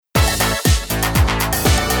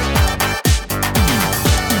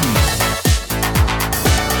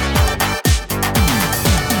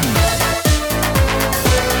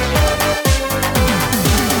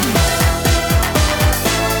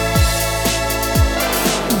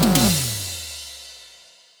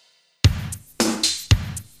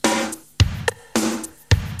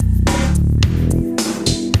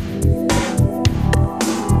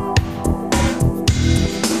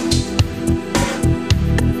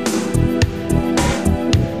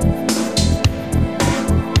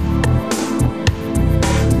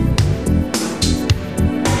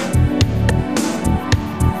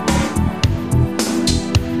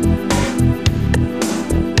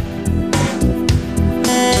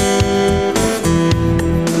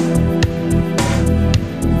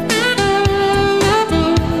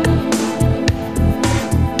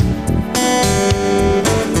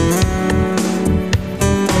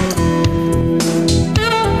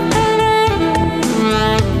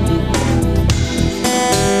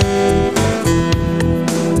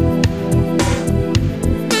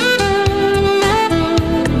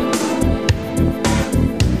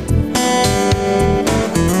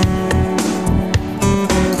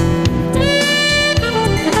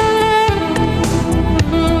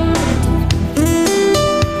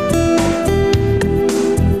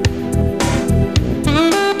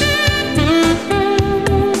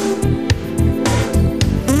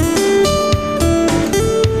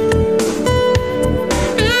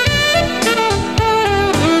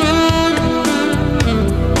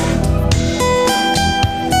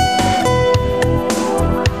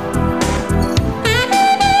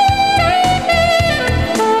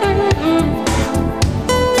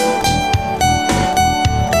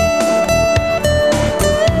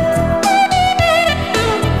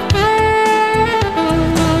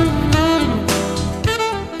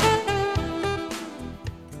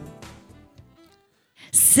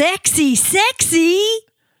Sexy, sexy.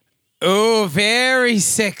 Oh, very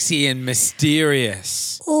sexy and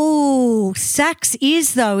mysterious. Oh, Sax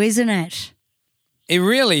is though, isn't it? It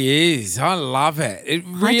really is. I love it. It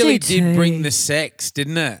really did bring the sex,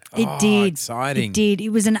 didn't it? It did. Exciting. It did. It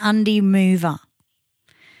was an undie mover.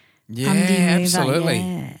 Yeah, Undie mover, absolutely.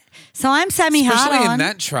 Yeah. So I'm Sammy Especially Hardon. in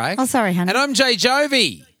that track. Oh, sorry, honey. And I'm Jay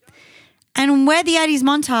Jovi. And we're the 80s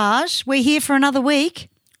montage. We're here for another week.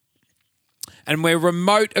 And we're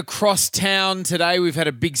remote across town today. We've had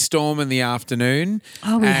a big storm in the afternoon.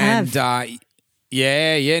 Oh, we have.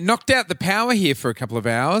 Yeah. Knocked out the power here for a couple of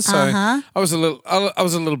hours. So I was a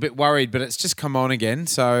little bit worried, but it's just come on again.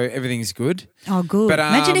 So everything's good. Oh, good. But,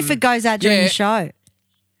 imagine if it goes out during the show.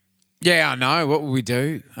 Yeah, I know. What will we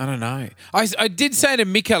do? I don't know. I did say to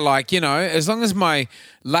Mika, like, as long as my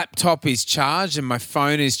laptop is charged and my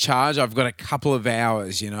phone is charged, I've got a couple of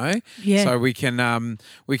hours, Yeah. So we can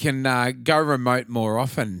go remote more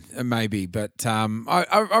often, maybe. But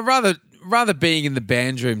I rather being in the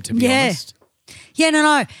band room, to be honest. Yeah,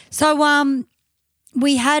 no. So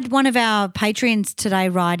we had one of our Patreons today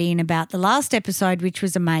write in about the last episode, which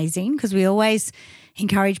was amazing because we always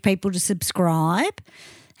encourage people to subscribe.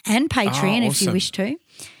 And Patreon, if you wish to.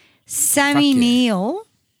 Sammy Neal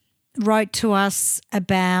wrote to us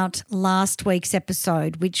about last week's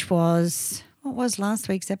episode, which was – what was last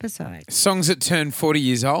week's episode? Songs that turn 40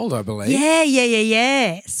 years old, I believe.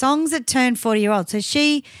 Yeah. Songs that turn 40-year-old. So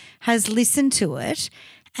she has listened to it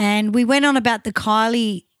and we went on about the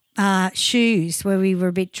Kylie shoes where we were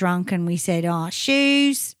a bit drunk and we said,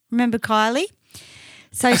 shoes. Remember Kylie?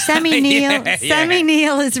 So Sammy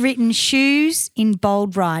Neal has written shoes in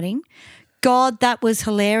bold writing. God, that was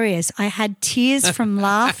hilarious. I had tears from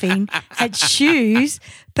laughing at shoes,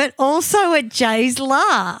 but also at Jay's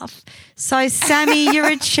laugh. So Sammy,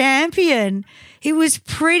 you're a champion. It was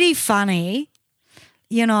pretty funny,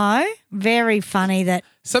 very funny that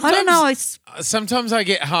I don't know. Sometimes I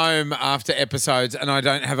get home after episodes and I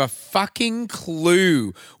don't have a fucking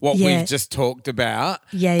clue what we've just talked about.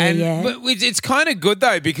 Yeah. But it's kind of good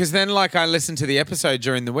though because then I listen to the episode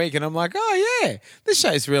during the week and I'm like, oh yeah, this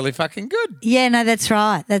show's really fucking good. Yeah, no, that's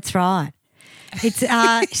right.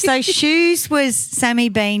 It's so shoes was Sammy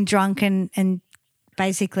being drunk and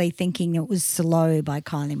basically thinking it was Slow by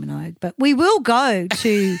Kylie Minogue. But we will go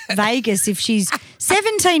to Vegas if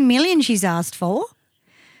 17 million she's asked for.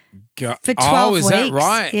 For 12 weeks. Is that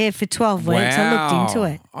right? Yeah, for 12 weeks. I looked into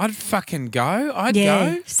it. I'd fucking go. I'd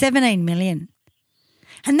go. 17 million.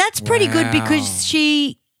 And that's pretty good because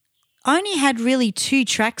she only had really 2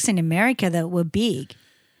 tracks in America that were big.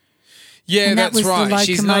 Yeah, and that's right. That was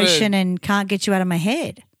the Locomotion and Can't Get You Out of My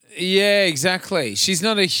Head. Yeah, exactly. She's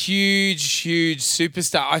not a huge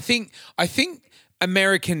superstar. I think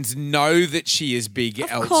Americans know that she is big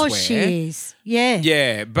elsewhere. Of course she is. Yeah.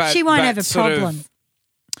 Yeah, but she won't have a problem.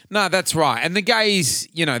 No, that's right. And the gays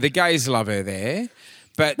love her there.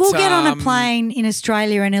 But we'll get on a plane in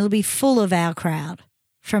Australia and it'll be full of our crowd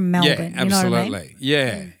from Melbourne. Yeah, absolutely. You know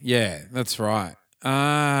what I mean? Yeah, that's right.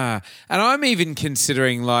 And I'm even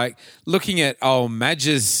considering looking at old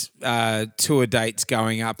Madge's tour dates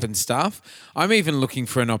going up and stuff. I'm even looking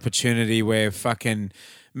for an opportunity where fucking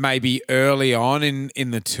maybe early on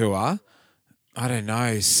in the tour, I don't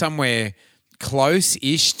know, somewhere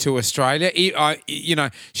close-ish to Australia.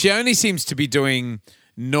 She only seems to be doing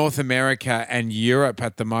North America and Europe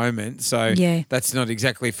at the moment, so that's not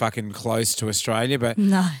exactly fucking close to Australia. But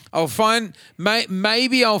no. I'll find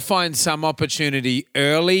maybe I'll find some opportunity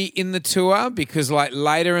early in the tour because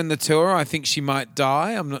later in the tour I think she might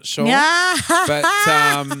die. I'm not sure, but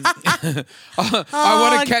I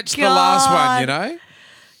want to catch the last one.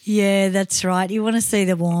 Yeah, that's right. You want to see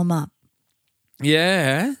the warm up.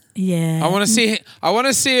 Yeah. I want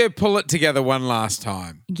to see her pull it together one last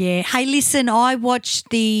time. Yeah. Hey, listen, I watched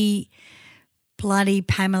the bloody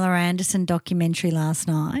Pamela Anderson documentary last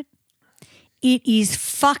night. It is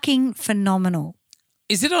fucking phenomenal.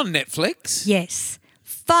 Is it on Netflix? Yes.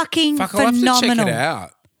 Fucking phenomenal. I'll have to check it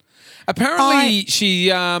out. Apparently she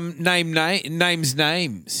names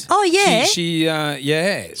names. Oh, yeah. She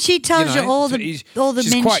She tells you all the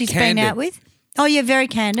men she's been out with. Oh, yeah, very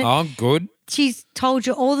candid. Oh, good. She's told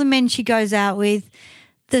you all the men she goes out with.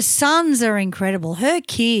 The sons are incredible. Her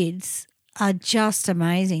kids are just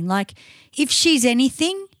amazing. If she's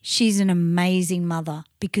anything, she's an amazing mother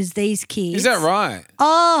because these kids. Is that right?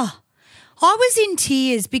 Oh, I was in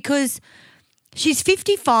tears because she's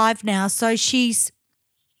 55 now, so she's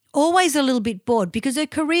always a little bit bored because her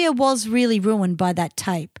career was really ruined by that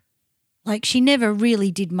tape. She never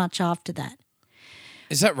really did much after that.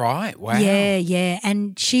 Is that right? Wow. Yeah.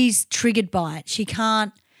 And she's triggered by it. She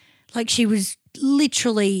can't, she was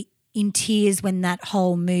literally in tears when that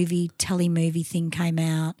whole telemovie thing came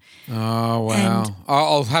out. Oh, wow.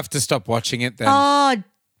 I'll have to stop watching it then. Oh,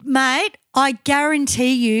 mate, I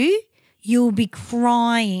guarantee you'll be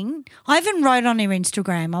crying. I even wrote on her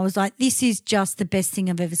Instagram. I was like, this is just the best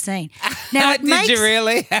thing I've ever seen. Now, Did you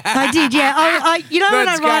really? I did, yeah. You know what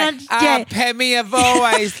I wrote? Yeah. Pammy, I've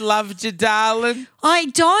always loved you, darling. I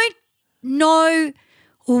don't know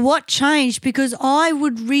what changed because I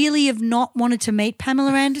would really have not wanted to meet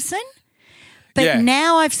Pamela Anderson. But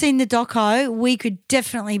now I've seen the doco, we could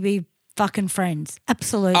definitely be fucking friends.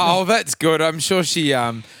 Absolutely. Oh, that's good. I'm sure she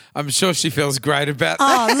feels great about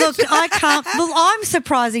that. Oh, look, I can't. Well, I'm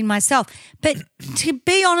surprising myself. But to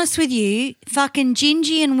be honest with you, fucking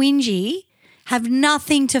Gingy and Wingy have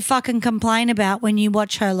nothing to fucking complain about when you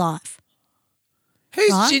watch her live.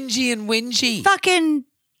 Who's Gingy and Wingy? Fucking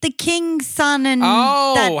the King's son and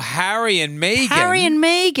Harry and Meghan. Harry and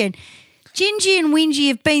Meghan. Gingy and Wingy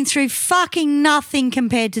have been through fucking nothing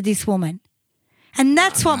compared to this woman. And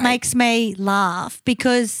that's what makes me laugh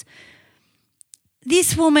because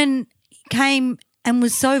this woman came and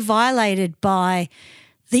was so violated by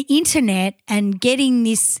the internet and getting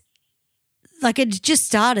this, like it just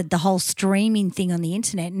started the whole streaming thing on the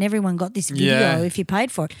internet and everyone got this video if you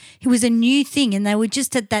paid for it. It was a new thing and they were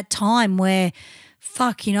just at that time where,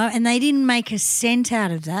 and they didn't make a cent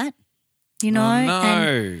out of that, you know. Oh,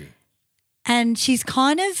 no. And she's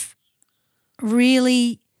kind of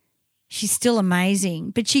really... She's still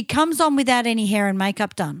amazing, but she comes on without any hair and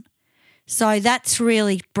makeup done. So that's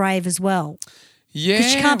really brave as well. Yeah,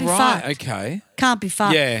 she can't be fucked. Okay. Can't be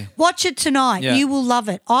fucked. Yeah. Watch it tonight. Yeah. You will love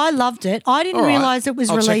it. I loved it. I didn't realise it was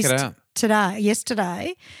I'll released check it out.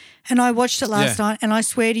 yesterday, and I watched it last night and I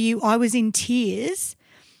swear to you I was in tears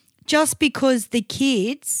just because the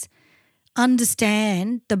kids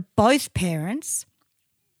understand both parents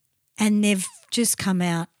and they've just come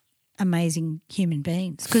out amazing human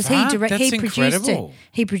beings because he produced it.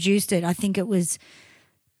 He produced it. I think it was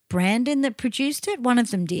Brandon that produced it. One of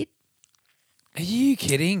them did. Are you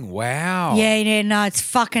kidding? Wow. Yeah, no, it's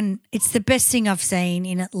the best thing I've seen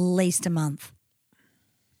in at least a month.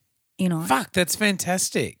 You know. Fuck, that's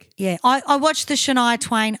fantastic. Yeah. I watched the Shania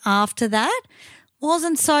Twain after that.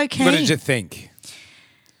 Wasn't so keen. What did you think?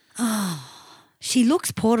 Oh, she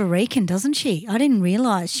looks Puerto Rican, doesn't she? I didn't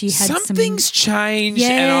realise she had Something's changed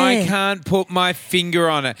and I can't put my finger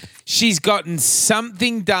on it. She's gotten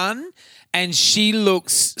something done and she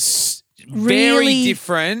looks very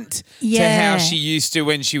different to how she used to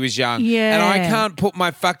when she was young. Yeah. And I can't put my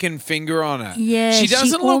fucking finger on it. Yeah. She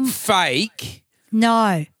doesn't look fake.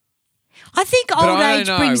 No. I think old age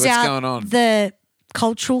brings out the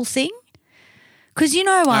cultural thing. Because you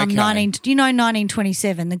know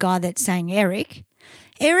 1927, the guy that sang Eric.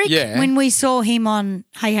 Eric, when we saw him on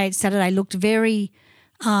Hey Hey It's Saturday, looked very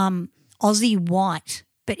Aussie white,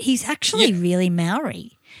 but he's actually really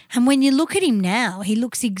Maori. And when you look at him now, he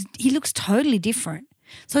looks totally different.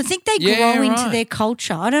 So I think they grow into their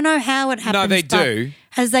culture. I don't know how it happens. No, they do.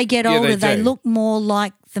 As they get older, they look more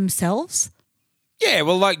like themselves. Yeah,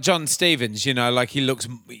 well, like John Stevens, like he looks,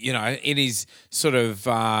 in his sort of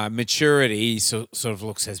maturity, he sort of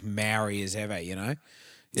looks as Maori as ever, Yeah,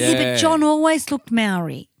 but John always looked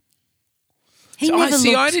Maori.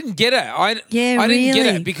 I didn't get it. I didn't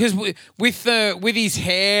get it because with his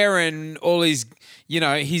hair and all his,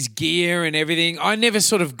 his gear and everything, I never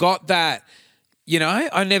sort of got that,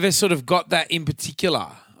 I never sort of got that in particular.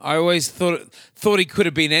 I always thought he could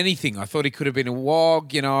have been anything. I thought he could have been a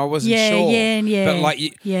wog. I wasn't sure. But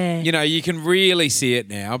you can really see it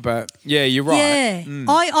now. But you're right. Yeah,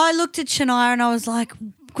 I looked at Shania and I was like,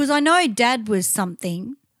 because I know Dad was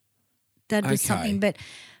something. But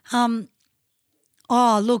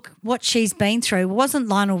look what she's been through. Wasn't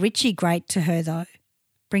Lionel Richie great to her though?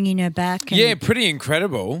 Bringing her back. And, pretty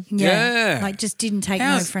incredible. Yeah. Like just didn't take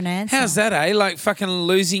no for an answer. How's that, eh? Like fucking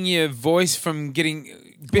losing your voice from getting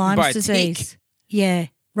bitten Lyme's by a disease. tick. Yeah,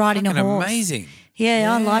 riding fucking a horse. Amazing.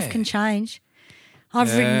 Yeah, our life can change.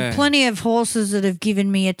 I've ridden plenty of horses that have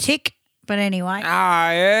given me a tick, but anyway.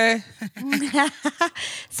 Ah, yeah.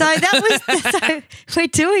 So that was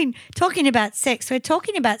we're talking about sex. We're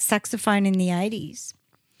talking about Saxophone in the 80s.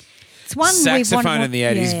 It's one Saxophone in the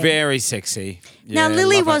 80s, very sexy. Now,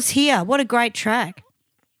 Lily Was Here. What a great track.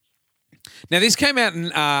 Now, this came out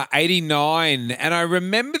in 89, and I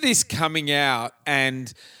remember this coming out,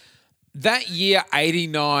 and that year,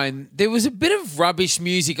 89, there was a bit of rubbish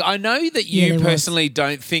music. I know that you personally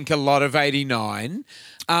don't think a lot of 89,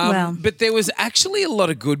 but there was actually a lot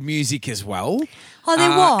of good music as well. Oh, there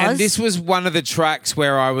was. And this was one of the tracks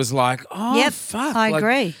where I was like, fuck. I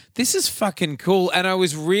agree. This is fucking cool. And I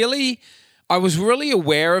I was really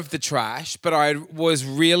aware of the trash, but I was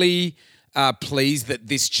really pleased that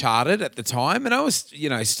this charted at the time. And I was,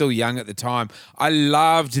 still young at the time. I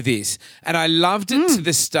loved this. And I loved it to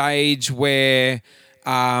the stage where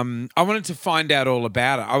I wanted to find out all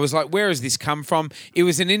about it. I was like, where has this come from? It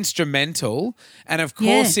was an instrumental. And, of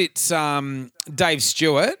course, it's Dave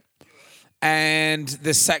Stewart. And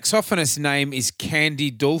the saxophonist's name is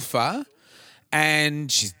Candy Dulfer.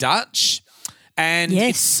 And she's Dutch. And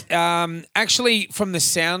it's actually from the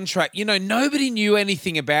soundtrack. Nobody knew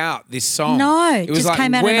anything about this song. No, it just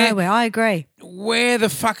came out of nowhere. I agree. Where the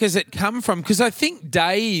fuck has it come from? Because I think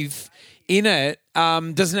Dave in it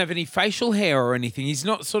doesn't have any facial hair or anything. He's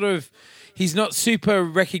not super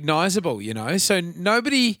recognisable, So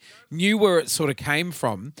nobody knew where it sort of came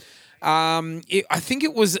from. I think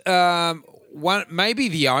it was maybe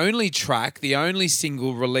the only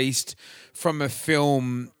single released from a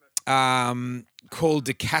film called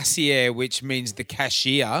De Cassier, which means the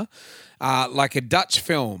cashier, like a Dutch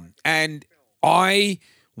film. And I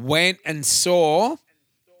went and saw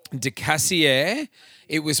De Cassier.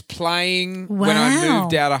 It was playing when I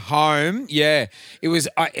moved out of home. Yeah, it was.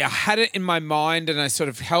 I had it in my mind, and I sort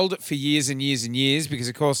of held it for years and years and years because,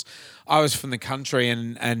 of course, I was from the country,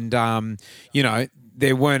 and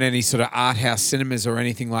there weren't any sort of art house cinemas or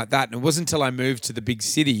anything like that. And it wasn't until I moved to the big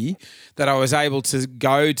city that I was able to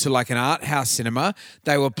go to like an art house cinema.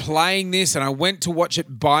 They were playing this, and I went to watch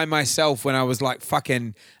it by myself when I was like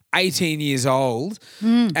fucking 18 years old,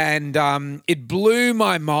 and it blew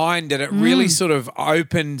my mind, and it really sort of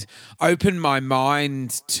opened my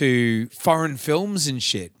mind to foreign films and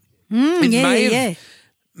shit. It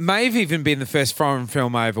may have even been the first foreign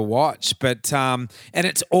film I ever watched, but and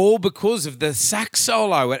it's all because of the sax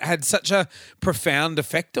solo. It had such a profound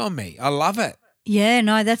effect on me. I love it. Yeah,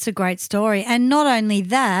 no, that's a great story. And not only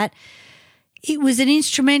that, it was an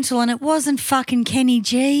instrumental, and it wasn't fucking Kenny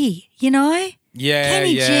G, Yeah,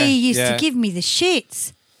 Kenny G used to give me the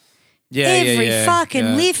shits. Every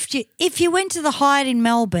fucking lift. If you went to the Hyatt in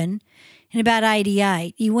Melbourne in about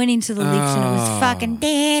 88, you went into the lift and it was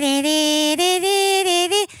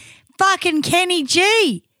fucking Kenny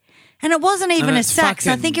G. And it wasn't even a sax.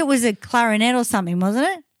 I think it was a clarinet or something, wasn't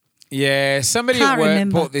it? Yeah, somebody at work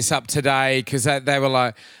brought this up today because they were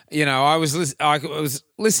like, I was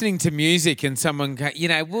listening to music and someone,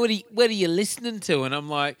 what are you listening to? And I'm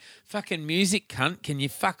like, fucking music, cunt. Can you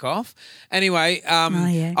fuck off? Anyway,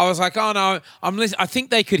 I was like, oh no, I think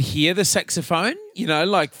they could hear the saxophone,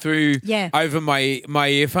 like through over my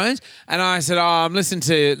earphones. And I said, I'm listening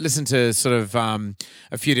to sort of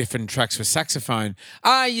a few different tracks with saxophone.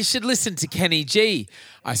 You should listen to Kenny G.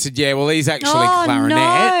 I said, yeah, well, he's actually clarinet.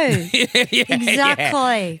 No.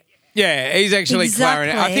 Exactly. Yeah, he's actually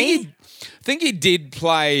clarinet. I think he did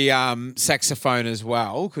play saxophone as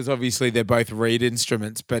well because obviously they're both reed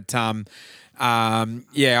instruments. But I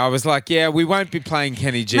was like, yeah, we won't be playing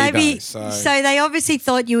Kenny G maybe, though. So they obviously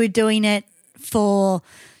thought you were doing it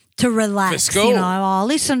to relax. For school. I'll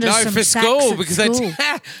listen to some for sax school at because school.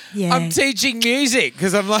 I'm teaching music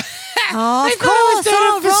because I'm like, of course,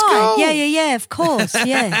 right. Yeah, of course,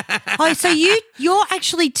 yeah. Oh, so you're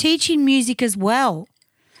actually teaching music as well.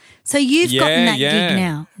 So you've gotten that gig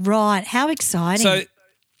now. Right. How exciting. So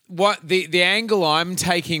what the angle I'm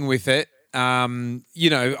taking with it,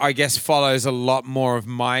 I guess follows a lot more of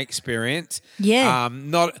my experience. Yeah.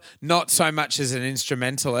 Not so much as an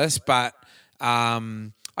instrumentalist, but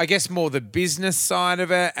I guess more the business side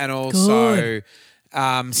of it and also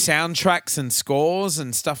soundtracks and scores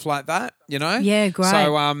and stuff like that, Yeah, great.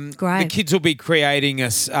 So great. The kids will be creating a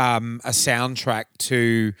soundtrack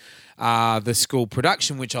to the school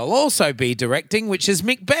production, which I'll also be directing, which is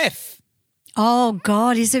Macbeth. Oh,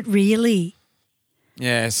 God, is it really?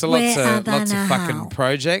 Yeah, so lots of fucking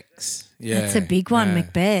projects. Yeah, that's a big one,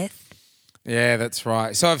 Macbeth. Yeah, that's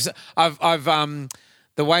right. So I've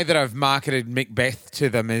the way that I've marketed Macbeth to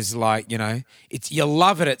them is like, you'll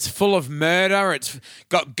love it. It's full of murder. It's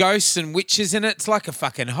got ghosts and witches in it. It's like a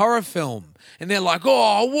fucking horror film. And they're like,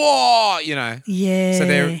 oh, what? Yeah. So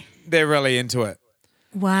they're really into it.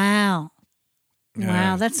 Wow.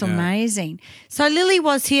 Wow, that's amazing. So Lily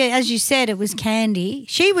was here, as you said, it was Candy.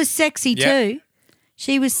 She was sexy too.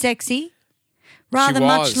 She was sexy. Rather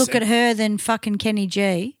much look at her than fucking Kenny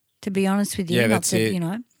G, to be honest with you. Yeah, that's it.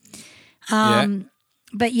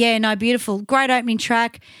 But yeah, no, beautiful. Great opening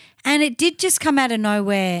track. And it did just come out of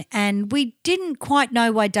nowhere, and we didn't quite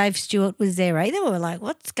know why Dave Stewart was there either. We were like,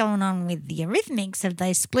 what's going on with the Eurythmics? Have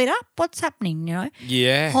they split up? What's happening,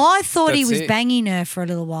 Yeah. I thought he was banging her for a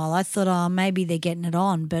little while. I thought, maybe they're getting it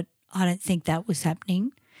on, but I don't think that was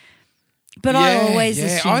happening. But I always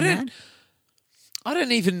assume that. I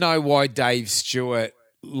don't even know why Dave Stewart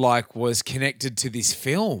was connected to this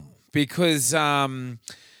film because maybe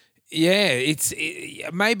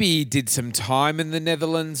he did some time in the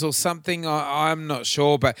Netherlands or something. I'm not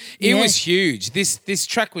sure, but it was huge. This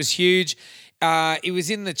track was huge. It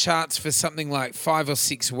was in the charts for something like 5 or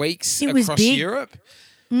 6 weeks across Europe.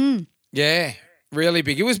 Mm. Yeah, really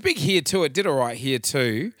big. It was big here too. It did all right here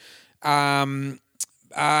too. It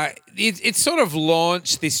sort of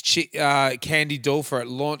launched this chick, Candy Dulfer. It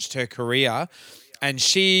launched her career, and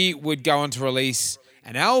she would go on to release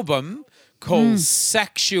an album called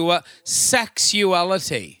Sexuality.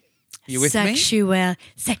 You with me?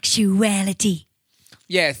 Sexuality.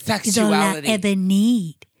 Yeah, Sexuality is all I ever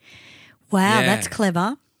need. Wow, that's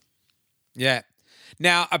clever. Yeah.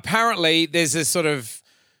 Now, apparently, there's a sort of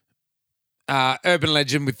urban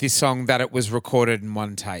legend with this song that it was recorded in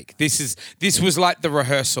one take. This was like the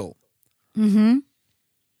rehearsal. Mm-hmm.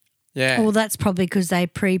 Yeah. Well, that's probably because they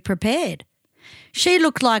pre-prepared. She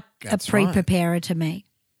looked like a pre-preparer to me.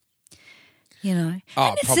 You know.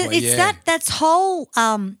 Oh, probably, it's that's whole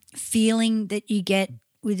feeling that you get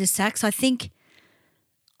with the sax. I think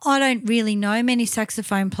I don't really know many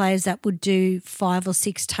saxophone players that would do 5 or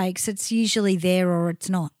 6 takes. It's usually there or it's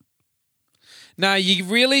not. No,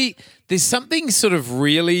 there's something sort of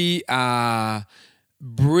really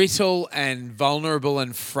brittle and vulnerable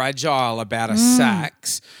and fragile about a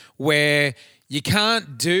sax where you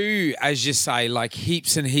can't do, as you say, like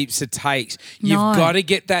heaps and heaps of takes. You've got to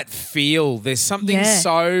get that feel. There's something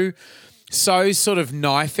so sort of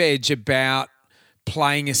knife edge about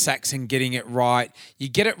playing a sax and getting it right. You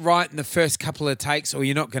get it right in the first couple of takes or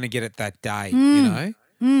you're not going to get it that day, you know?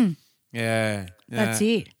 Mm. Yeah. That's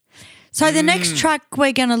it. So the next track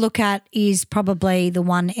we're going to look at is probably the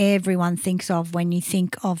one everyone thinks of when you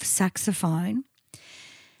think of saxophone.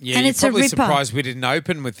 Yeah, and you're it's probably a ripper. Surprised we didn't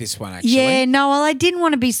open with this one, actually. Yeah, no, well, I didn't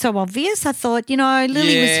want to be so obvious. I thought,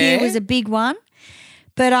 Lily Was Here was a big one.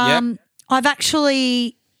 But I've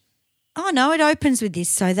actually – oh, no, it opens with this,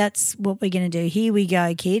 so that's what we're going to do. Here we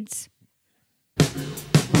go, kids.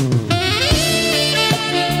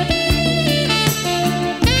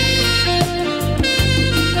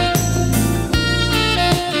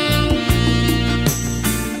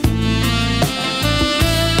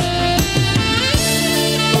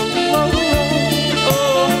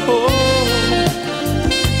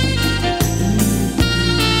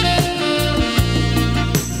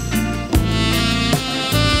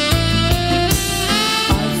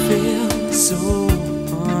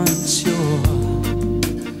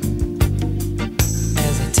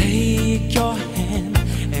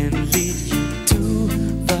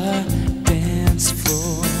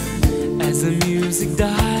 Music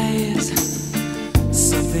dies,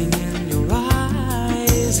 something in your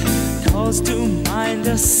eyes calls to mind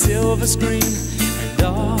a silver screen and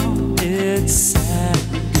all its sad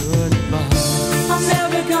goodbye. I'm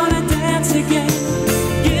never gonna dance again.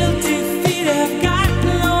 Guilty feet have got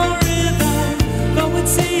no rhythm, though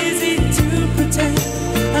it's easy to pretend.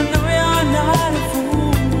 I know you're not a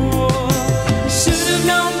fool. You should have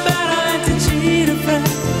known better than to cheat a friend,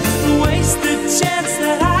 waste the chance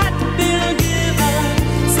that I'd been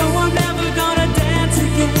given. So I'm never gonna dance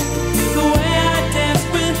again the way I danced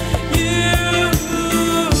with you.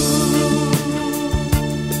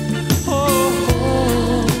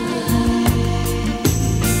 Oh.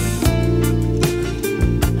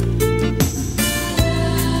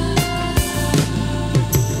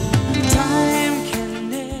 Time can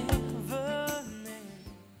never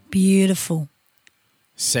Beautiful.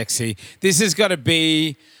 Sexy. This has got to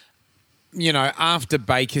be, after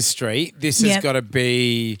Baker Street, this has got to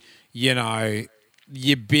be, your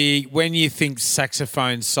big, when you think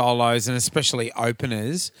saxophone solos and especially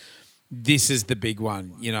openers, this is the big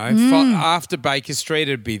one, After Baker Street,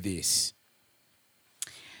 it'd be this.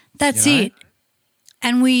 That's it.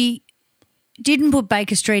 And we didn't put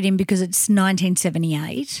Baker Street in because it's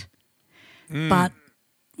 1978, but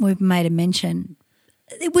we've made a mention.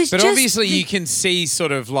 It was But obviously you can see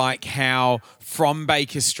sort of like how from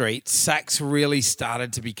Baker Street, sax really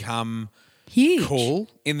started to become huge, cool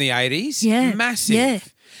in the 80s. Yeah. Massive. Yeah.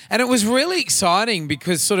 And it was really exciting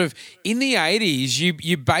because sort of in the 80s,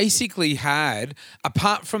 you basically had,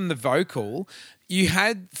 apart from the vocal, you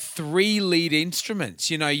had 3 lead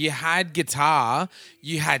instruments. You had guitar,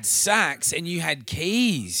 you had sax, and you had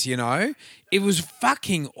keys, It was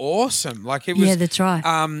fucking awesome. Like it was. Yeah, that's right.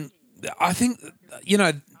 I think,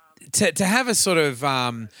 to have a sort of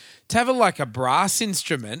to have like a brass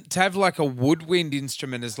instrument, to have like a woodwind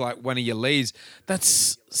instrument as like one of your leads,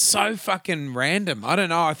 that's so fucking random. I don't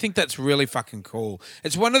know. I think that's really fucking cool.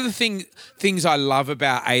 It's one of the things I love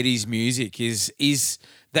about 80s music is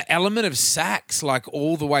the element of sax like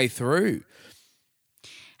all the way through.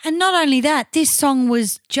 And not only that, this song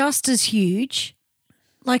was just as huge.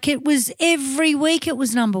 Like it was every week it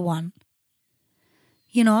was number one.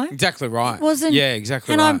 You know? Exactly right. It wasn't. Yeah,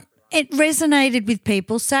 exactly and right. It resonated with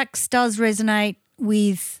people. Sax does resonate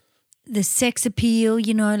with the sex appeal,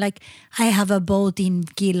 you know, like I have a boat in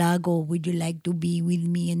Key Largo, would you like to be with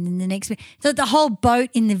me? And then the next so the whole boat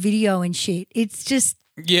in the video and shit. It's just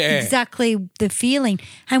exactly the feeling.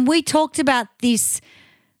 And we talked about this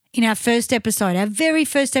in our first episode. Our very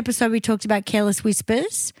first episode we talked about Careless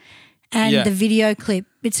Whispers and the video clip.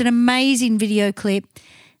 It's an amazing video clip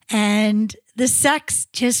and the sax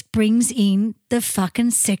just brings in the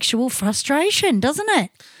fucking sexual frustration, doesn't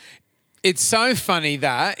it? It's so funny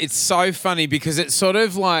because it's sort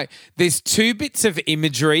of like there's two bits of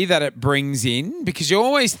imagery that it brings in because you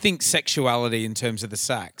always think sexuality in terms of the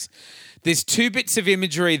sax. There's two bits of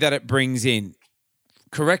imagery that it brings in.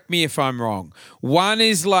 Correct me if I'm wrong. One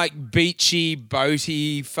is like beachy,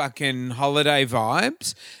 boaty, fucking holiday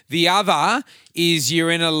vibes. The other is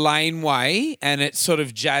you're in a laneway and it's sort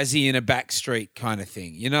of jazzy in a back street kind of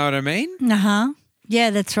thing. You know what I mean? Uh-huh. Yeah,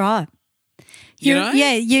 that's right. You know?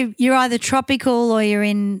 Yeah, you're either tropical or you're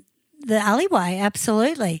in the alleyway.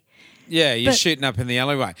 Absolutely. Yeah, you're shooting up in the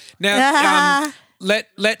alleyway. Now,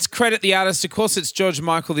 let's credit the artist. Of course, it's George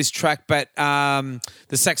Michael, this track, but the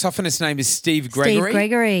saxophonist's name is Steve Gregory. Steve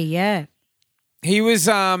Gregory, yeah. He was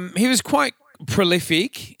quite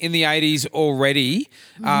prolific in the 80s already,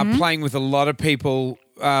 playing with a lot of people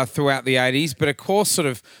throughout the 80s. But, of course, sort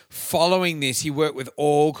of following this, he worked with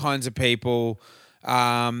all kinds of people,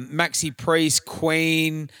 Maxi Priest,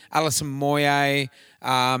 Queen, Alison Moyet.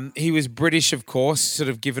 He was British, of course, sort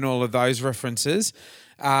of given all of those references.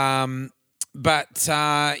 But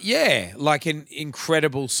like an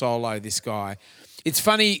incredible solo, this guy. It's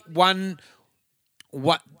funny,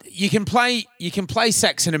 what you can play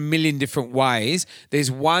sax in a million different ways.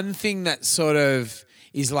 There's one thing that sort of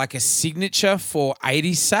is like a signature for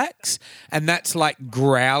 80s sax, and that's like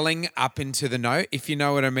growling up into the note, if you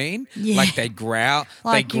know what I mean. Yeah. Like they growl,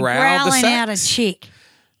 like they growl you're growling the sax. out a chick.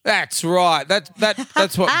 That's right.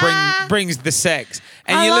 That's what brings the sex.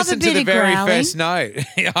 And I you love listen a to bit the of very growling. first note.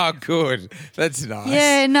 Oh, good. That's nice.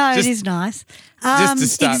 Yeah, no, it is nice. Just to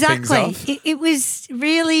start exactly. things off. It was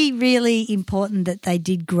really, really important that they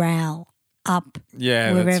did growl up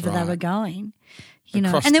wherever that's they right. were going. You know,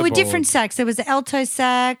 Across and there the were different board. sax. There was the alto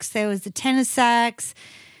sax, there was the tenor sax,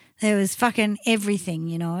 there was fucking everything,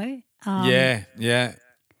 you know. Yeah.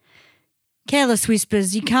 Careless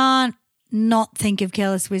Whispers, you can't not think of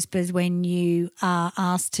Careless Whispers when you are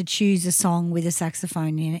asked to choose a song with a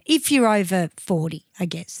saxophone in it, if you're over 40, I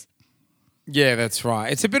guess. Yeah, that's right.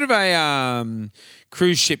 It's a bit of a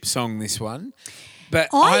cruise ship song, this one. But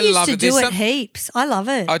I used love to it. do There's it heaps. I love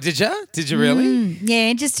it. Oh, did you? Did you really?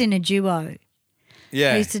 Yeah, just in a duo.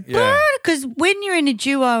 Yeah. Yeah. Because when you're in a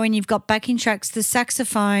duo and you've got backing tracks, the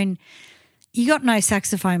saxophone, you got no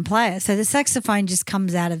saxophone player. So the saxophone just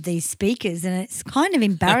comes out of these speakers and it's kind of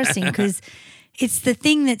embarrassing because it's the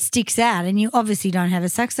thing that sticks out and you obviously don't have a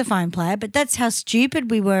saxophone player, but that's how stupid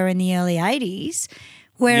we were in the early 80s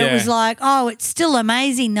where it was like, oh, it's still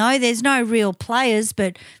amazing though. There's no real players,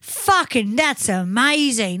 but fucking that's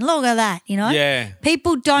amazing. Look at that, you know? Yeah.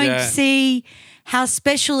 People don't see how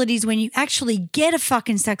special it is when you actually get a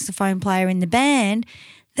fucking saxophone player in the band,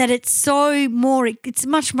 that it's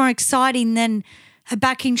much more exciting than a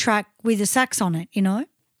backing track with a sax on it, you know?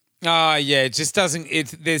 Oh, yeah, it just doesn't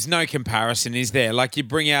 – there's no comparison, is there? Like you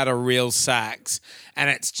bring out a real sax and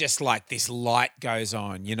it's just like this light goes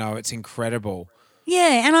on, you know, it's incredible.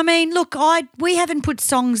 Yeah, and I mean, look, we haven't put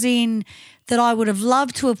songs in that I would have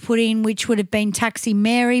loved to have put in, which would have been Taxi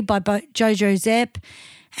Mary by Jojo Zepp.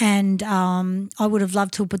 And I would have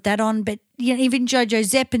loved to have put that on. But you know, even Jojo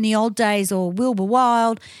Zepp in the old days or Wilbur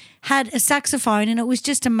Wilde had a saxophone and it was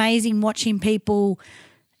just amazing watching people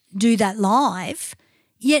do that live.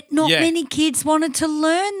 Yet not many kids wanted to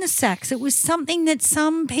learn the sax. It was something that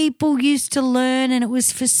some people used to learn and it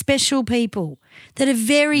was for special people that are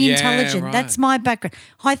very intelligent. Right. That's my background.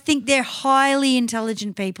 I think they're highly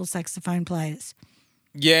intelligent people, saxophone players.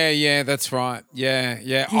 Yeah, that's right.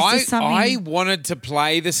 Yeah. I wanted to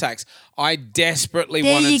play the sax. I desperately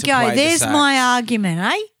wanted to play the sax. There's my argument,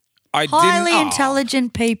 eh? I Highly didn't,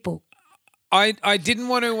 intelligent people. I didn't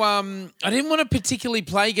want to particularly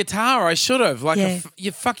play guitar. I should have.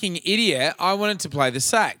 You fucking idiot. I wanted to play the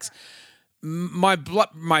sax. My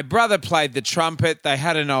brother played the trumpet. They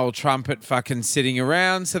had an old trumpet fucking sitting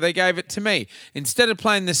around, so they gave it to me. Instead of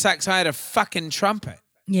playing the sax, I had a fucking trumpet.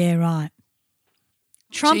 Yeah, right.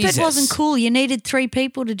 Trumpet Jesus. wasn't cool. You needed 3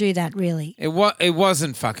 people to do that, really. It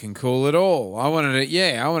wasn't fucking cool at all. I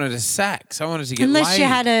wanted a sax. I wanted to get Unless laid. you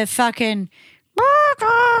had a fucking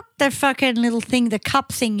the fucking little thing, the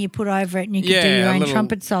cup thing you put over it, and you could do your own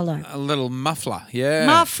trumpet solo. A little muffler, yeah.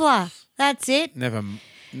 Muffler. That's it.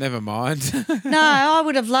 Never mind. No, I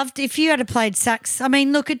would have loved if you had played sax. I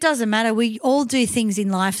mean, look, it doesn't matter. We all do things in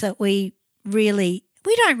life that we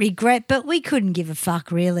don't regret, but we couldn't give a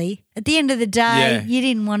fuck, really. At the end of the day, you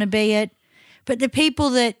didn't want to be it. But the people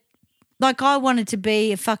that, like I wanted to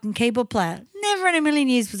be a fucking keyboard player. Never in a million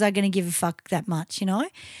years was I going to give a fuck that much, you know.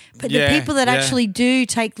 But the people that actually do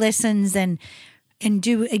take lessons and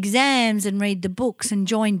do exams and read the books and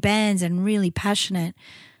join bands and really passionate,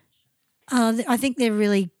 I think they're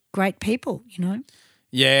really great people, you know.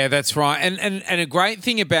 Yeah, that's right. And a great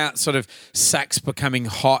thing about sort of sax becoming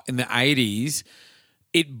hot in the 80s,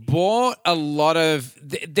 it brought a lot of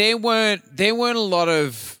there weren't a lot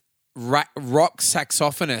of rock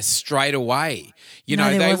saxophonists straight away. You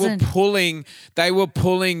know, they were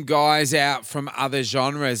pulling guys out from other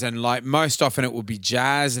genres, and like most often it would be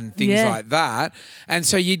jazz and things like that. And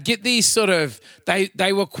so you'd get these sort of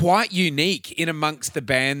they were quite unique in amongst the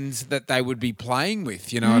bands that they would be playing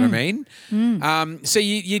with. You know what I mean? So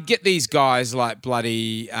you'd get these guys like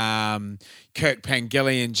bloody Kirk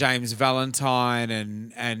Pangillian, James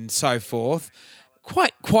Valentine, and so forth.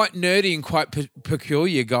 Quite nerdy and quite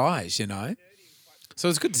peculiar guys, you know. So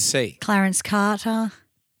it's good to see. Clarence Carter.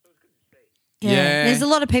 Yeah. There's a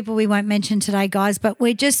lot of people we won't mention today, guys, but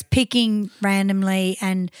we're just picking randomly.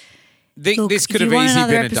 And look, this could if have you want easily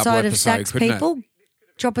another been a double episode of episode, Sax couldn't People, it?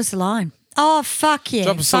 drop us a line. Oh, fuck yeah.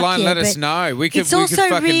 Drop us a line, let us know. We could fucking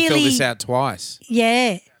fill this out twice.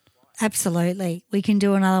 Yeah. Absolutely. We can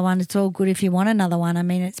do another one. It's all good if you want another one. I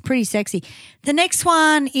mean, it's pretty sexy. The next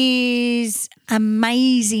one is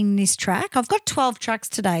amazing, this track. I've got 12 tracks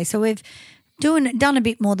today, so we've done a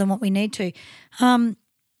bit more than what we need to. The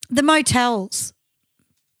Motels,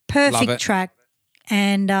 perfect track,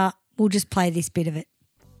 and we'll just play this bit of it.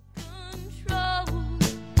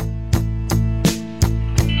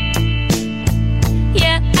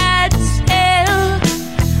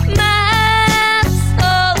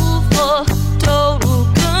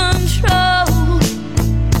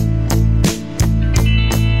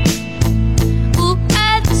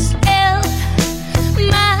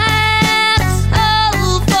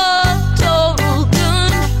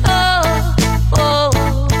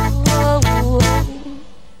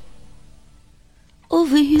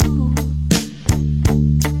 Over you,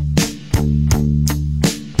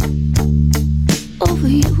 over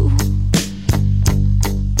you,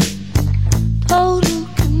 total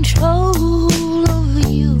control over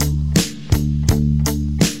you.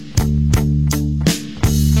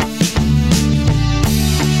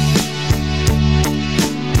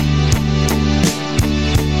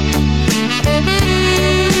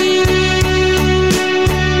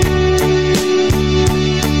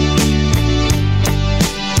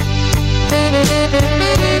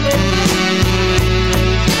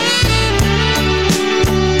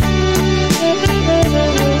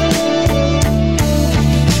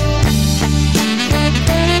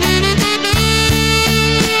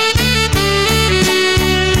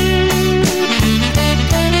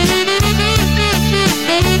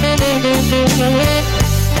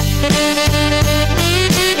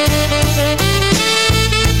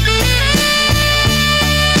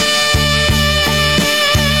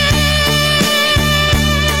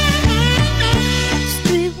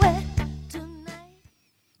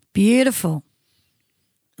 Beautiful.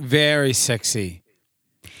 Very sexy.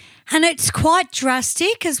 And it's quite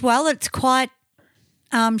drastic as well. It's quite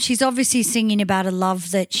she's obviously singing about a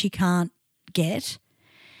love that she can't get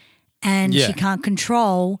and she can't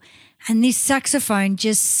control. And this saxophone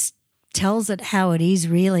just tells it how it is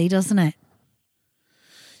really, doesn't it?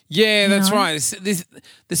 Yeah, that's right. There's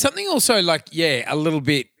something also like, a little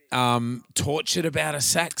bit tortured about a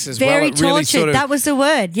sax as well. Very tortured. Really sort of, that was the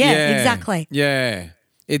word. Yeah, exactly. Yeah.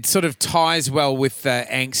 It sort of ties well with the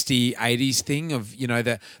angsty 80s thing of, you know,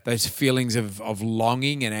 those feelings of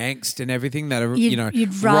longing and angst and everything that are, you'd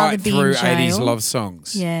right be through in jail. 80s love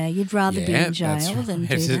songs. Yeah, you'd rather be in jail than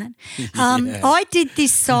do that. Yeah. I did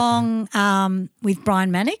this song with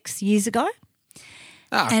Brian Mannix years ago.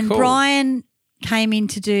 Ah, and cool. Brian came in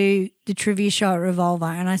to do the trivia show at Revolver,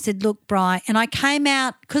 and I said, look, Bri, and I came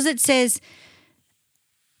out because it says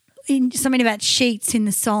something about sheets in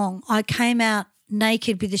the song. I came out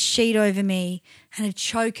naked with a sheet over me and a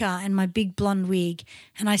choker and my big blonde wig,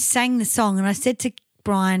 and I sang the song, and I said to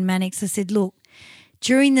Brian Mannix, I said, look,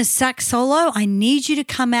 during the sax solo, I need you to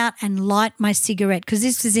come out and light my cigarette, because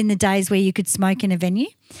this was in the days where you could smoke in a venue.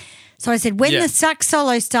 So I said, when the sax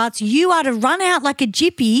solo starts, you are to run out like a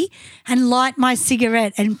gyppy and light my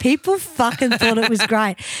cigarette. And people fucking thought it was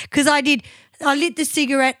great, because I lit the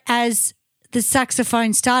cigarette as the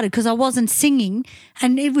saxophone started, because I wasn't singing,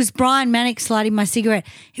 and it was Brian Mannix lighting my cigarette.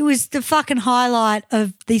 It was the fucking highlight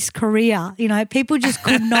of this career. You know, people just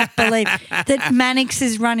could not believe that Mannix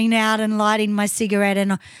is running out and lighting my cigarette.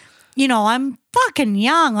 And, you know, I'm fucking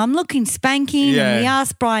young. I'm looking spanking. Yeah. And we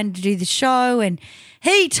asked Brian to do the show, and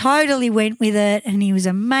he totally went with it, and he was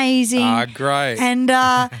amazing. Ah, great. And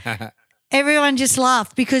everyone just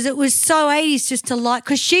laughed because it was so 80s just to light,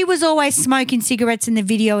 because she was always smoking cigarettes in the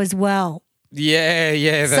video as well. Yeah,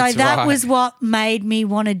 that's right. So that was what made me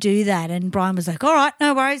want to do that. And Brian was like, all right,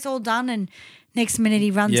 no worries, all done. And next minute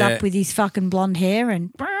he runs up with his fucking blonde hair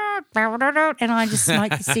and I just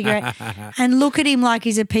smoked the cigarette and look at him like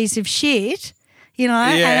he's a piece of shit, you know,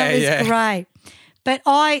 and it was great. But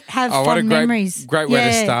I have fond memories. Great way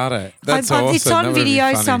to start it. That's awesome. It's on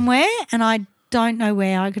video somewhere, and I don't know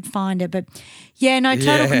where I could find it. But,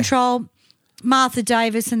 Total Control, Martha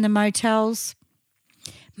Davis and the Motels.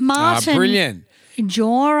 Martin brilliant.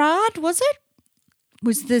 Jorard, was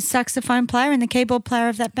the saxophone player and the keyboard player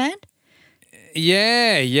of that band.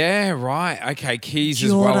 Yeah, right. Okay, keys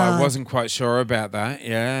as well. I wasn't quite sure about that.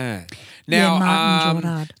 Yeah. Now, Martin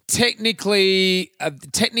Jorard.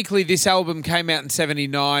 technically, this album came out in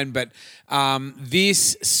 '79, but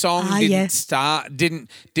this song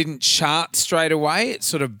didn't chart straight away. It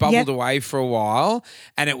sort of bubbled away for a while,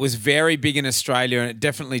 and it was very big in Australia, and it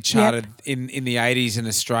definitely charted in the '80s in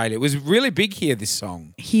Australia. It was really big here. This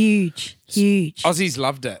song, huge. Aussies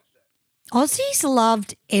loved it. Aussies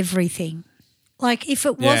loved everything. Like, if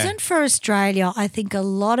it wasn't for Australia, I think a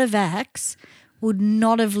lot of acts would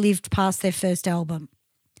not have lived past their first album.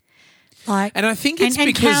 Like, and I think it's and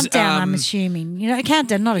because Countdown, I'm assuming. You know,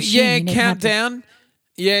 Countdown, not assuming. Yeah, Countdown.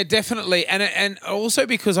 Yeah, definitely. And also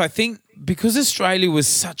because I think because Australia was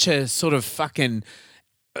such a sort of fucking,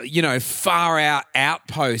 far out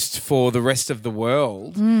outpost for the rest of the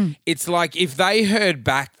world, it's like if they heard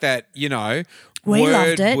back that,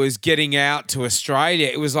 word was getting out to Australia,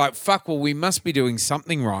 it was like, fuck, well, we must be doing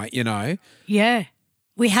something right, Yeah.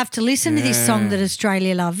 We have to listen to this song that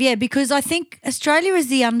Australia love. Yeah, because I think Australia is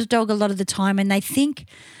the underdog a lot of the time, and they think,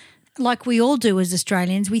 like we all do as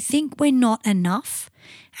Australians, we think we're not enough.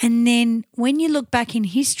 And then when you look back in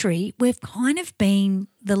history, we've kind of been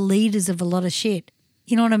the leaders of a lot of shit.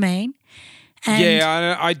 You know what I mean? And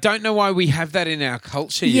I don't know why we have that in our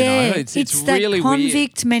culture, It's that really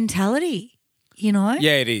convict weird. mentality, Yeah,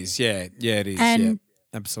 it is. Yeah, it is. And,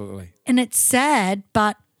 absolutely. And it's sad,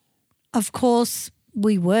 but of course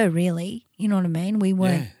we were really, you know what I mean? We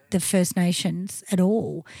weren't the First Nations at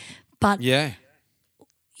all. But it's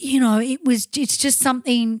just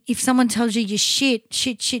something, if someone tells you you're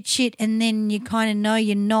shit, and then you kind of know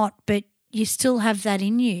you're not, but you still have that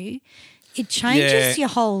in you, it changes your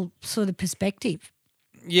whole sort of perspective.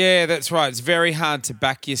 Yeah, that's right. It's very hard to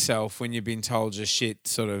back yourself when you've been told you're shit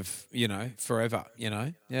sort of, forever,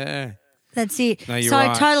 Yeah. That's it. No, you're so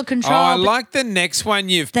right. Total Control. Oh, I like the next one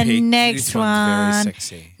you've picked. The next this one. one's very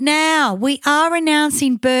sexy. Now, we are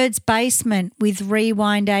announcing Bird's Basement with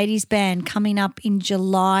Rewind 80's Band coming up in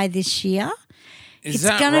July this year. Is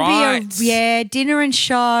that right? It's going to be dinner and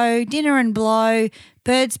show, dinner and blow,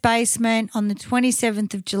 Bird's Basement on the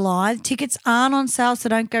 27th of July. The tickets aren't on sale, so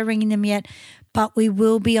don't go ringing them yet, but we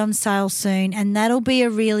will be on sale soon, and that'll be a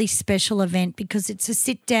really special event because it's a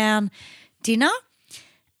sit-down dinner.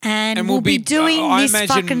 And we'll be doing this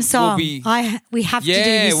fucking song. We have to do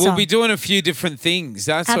this song. We'll be doing a few different things.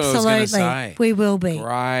 That's what I was going to say. We will be.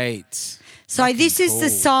 Great. So this is the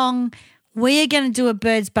song. We are going to do a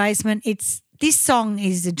Bird's Basement. This song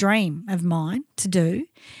is a dream of mine to do.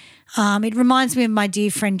 It reminds me of my dear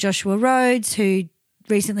friend Joshua Rhodes, who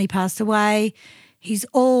recently passed away. He's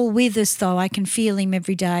all with us, though. I can feel him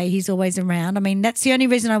every day. He's always around. I mean, that's the only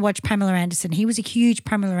reason I watch Pamela Anderson. He was a huge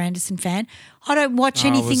Pamela Anderson fan. I don't watch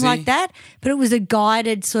anything like that, but it was a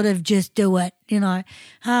guided sort of just do it,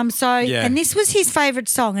 And this was his favourite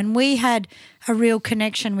song, and we had a real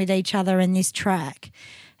connection with each other in this track.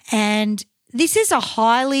 And this is a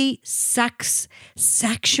highly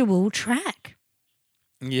sexual track.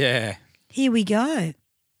 Yeah. Here we go.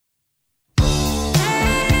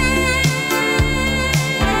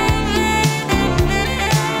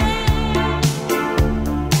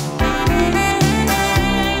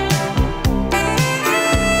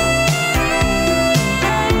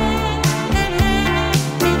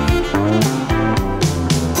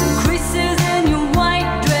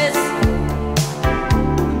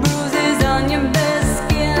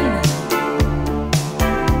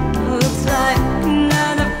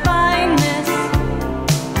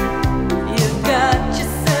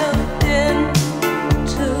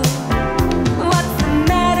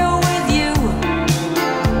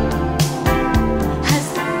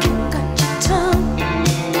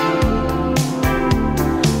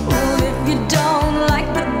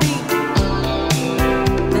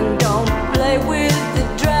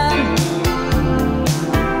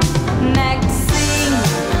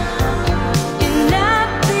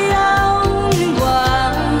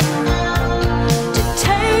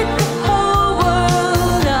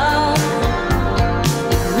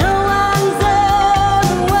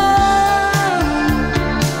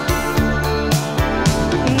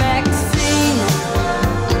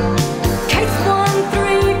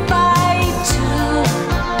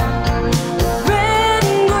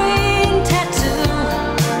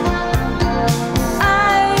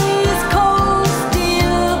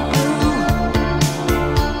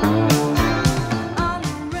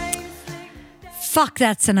 Fuck,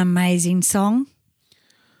 that's an amazing song.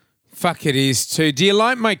 Fuck, it is too. Do you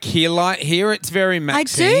like my key light here? It's very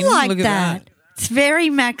Maxine. I do like Look at that. It's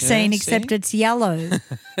very Maxine, Yeah, except see? it's yellow.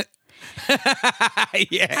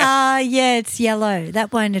 Yeah. Yeah, it's yellow.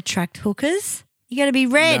 That won't attract hookers. You got to be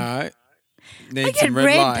red. No. I Need get some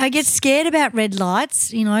red lights. I get scared about red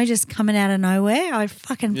lights, just coming out of nowhere. I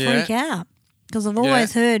fucking freak out because I've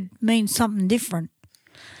always heard means something different.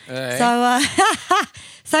 Hey.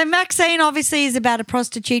 So Maxine obviously is about a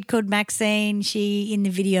prostitute called Maxine. She, in the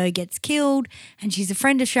video, gets killed and she's a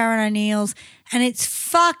friend of Sharon O'Neill's and it's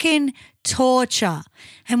fucking torture.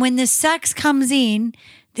 And when the sax comes in,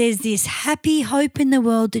 there's this happy hope in the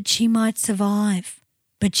world that she might survive,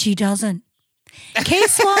 but she doesn't.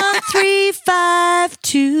 Case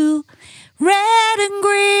 1352, red and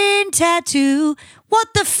green tattoo. What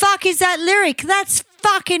the fuck is that lyric? That's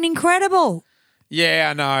fucking incredible. Yeah,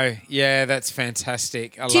 I know. Yeah, that's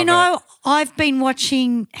fantastic. I love Do you it. know, I've been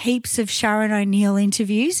watching heaps of Sharon O'Neill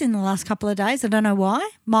interviews in the last couple of days. I don't know why.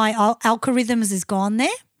 My algorithms is gone there.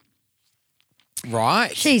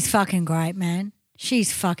 Right. She's fucking great, man.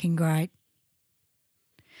 She's fucking great.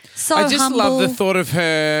 So I just humble. love the thought of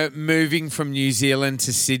her moving from New Zealand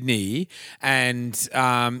to Sydney and,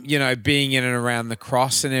 being in and around the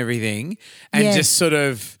cross and everything and Yeah. just sort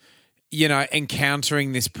of,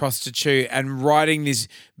 encountering this prostitute and writing this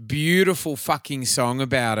beautiful fucking song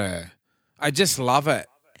about her. I just love it.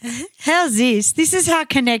 How's this? This is how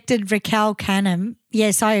connected Raquel Canham.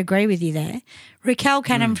 Yes, I agree with you there. Raquel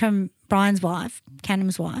Canham from Brian's wife,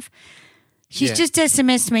 Canham's wife. She's just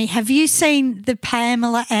SMS'd me. Have you seen the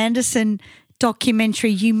Pamela Anderson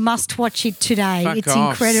documentary? You must watch it today. Fuck it's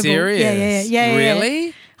off. incredible. Serious? Yeah.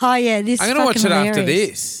 Really? Oh yeah, this. I'm going to watch it after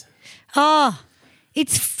this. Oh,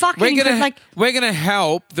 it's fucking We're gonna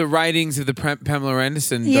help the ratings of the Pamela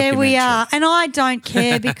Anderson Yeah, we documentary. are. And I don't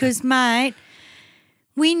care because, mate,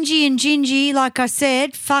 Whingy and Gingy, like I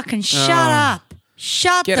said, fucking shut up.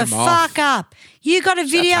 Shut Get the 'em fuck off. up. You got a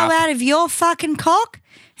video up. out of your fucking cock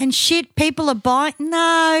and shit, people are buying.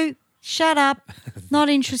 No, shut up. Not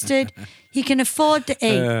interested. You can afford to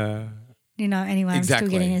eat. Anyway, I'm still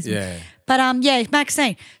getting this. Yeah. But,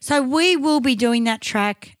 Maxine. So we will be doing that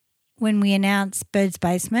track when we announce Bird's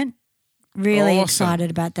Basement. Really Awesome. excited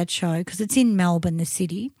about that show because it's in Melbourne, the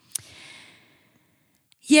city.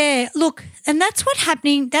 Yeah, look, and that's what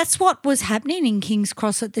was happening in King's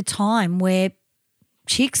Cross at the time where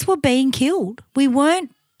chicks were being killed. They weren't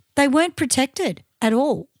protected at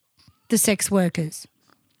all, the sex workers.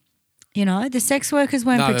 The sex workers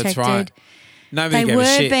weren't protected. That's right. Nobody They gave a were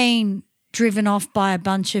shit. being driven off by a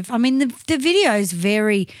bunch of, the video is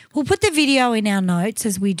we'll put the video in our notes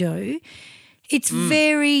as we do. It's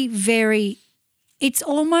very, very, it's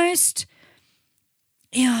almost,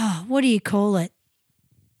 what do you call it?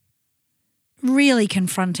 Really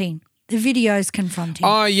confronting. The video's confronting.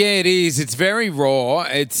 Oh yeah, it is. It's very raw.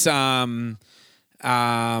 It's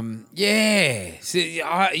See,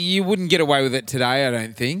 you wouldn't get away with it today, I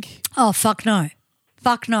don't think. Oh, fuck no.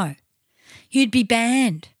 Fuck no. You'd be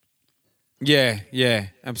banned. Yeah,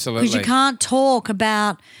 absolutely. Because you can't talk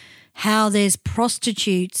about how there's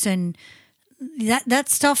prostitutes and that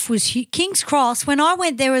stuff was King's Cross. When I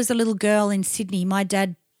went there as a little girl in Sydney, my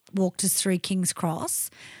dad walked us through King's Cross.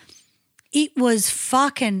 It was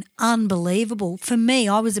fucking unbelievable. For me,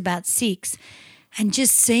 I was about 6 and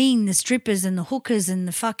just seeing the strippers and the hookers and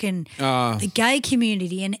the fucking the gay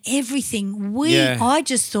community and everything. I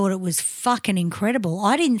just thought it was fucking incredible.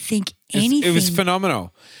 I didn't think anything. It was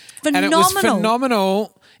phenomenal. Phenomenal. And it was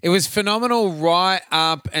phenomenal. It was phenomenal right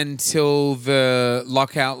up until the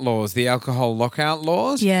lockout laws, the alcohol lockout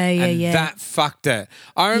laws. And that fucked it.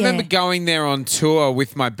 I remember going there on tour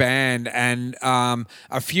with my band and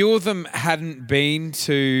a few of them hadn't been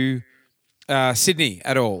to Sydney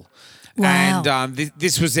at all. Wow. And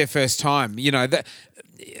this was their first time. We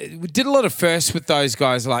did a lot of firsts with those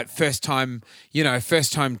guys, like first time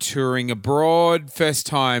touring abroad, first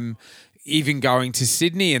time even going to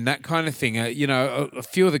Sydney and that kind of thing. A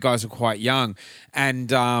few of the guys were quite young.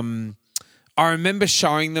 And I remember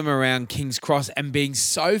showing them around King's Cross and being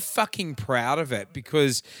so fucking proud of it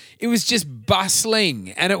because it was just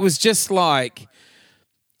bustling and it was just like,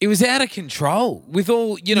 it was out of control with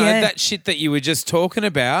all, that shit that you were just talking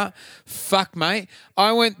about. Fuck, mate.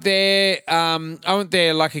 I went there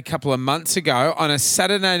like a couple of months ago on a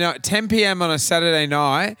Saturday night, 10 p.m. on a Saturday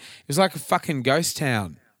night. It was like a fucking ghost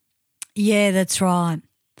town. Yeah, that's right.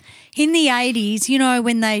 In the 80s,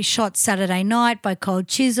 when they shot Saturday Night by Cold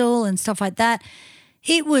Chisel and stuff like that,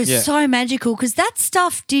 it was so magical because that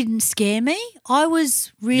stuff didn't scare me. I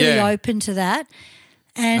was really open to that.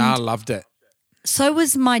 And I loved it. so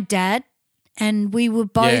was my dad. and we were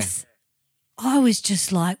both. I was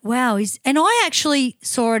just like, wow. And I actually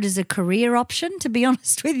saw it as a career option, to be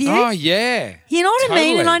honest with you. Oh, yeah. You know what I mean?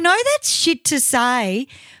 Totally. And I know that's shit to say,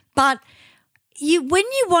 but when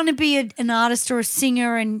you want to be an artist or a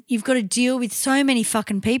singer and you've got to deal with so many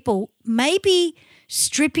fucking people, maybe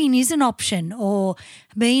stripping is an option or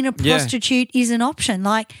being a prostitute is an option.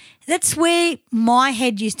 Like, that's where my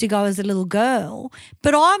head used to go as a little girl.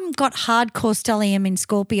 But I've got hardcore stellium in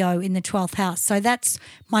Scorpio in the 12th house. So that's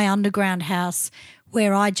my underground house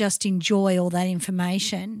where I just enjoy all that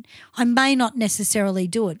information. I may not necessarily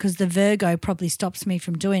do it because the Virgo probably stops me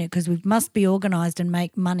from doing it because we must be organised and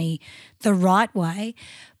make money the right way.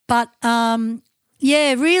 But,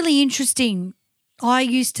 really interesting. I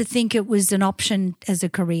used to think it was an option as a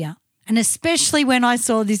career, and especially when I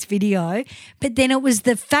saw this video. But then it was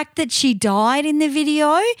the fact that she died in the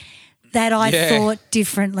video that I thought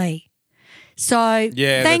differently. So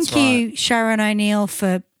thank you, Sharon O'Neill,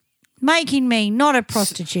 for making me not a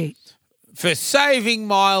prostitute. For saving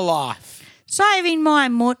my life. Saving my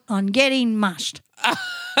mutt on getting mushed.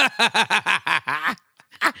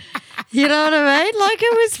 You know what I mean? Like,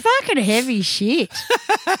 it was fucking heavy shit.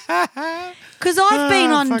 Because I've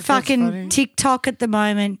been on fucking TikTok at the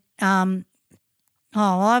moment. I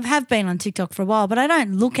have been on TikTok for a while, but I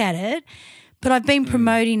don't look at it. But I've been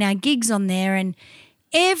promoting our gigs on there, and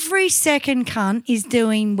every second cunt is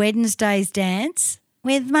doing Wednesday's dance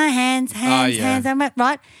with my hands, right?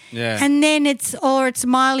 Yeah. And then it's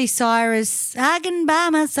Miley Cyrus, I can buy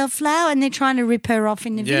myself flower, and they're trying to rip her off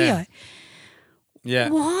in the video. Yeah.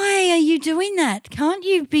 Why are you doing that? Can't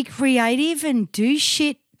you be creative and do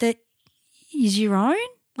shit that is your own?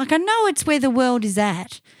 Like, I know it's where the world is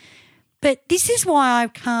at, but this is why I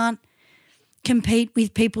can't compete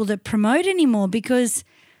with people that promote anymore, because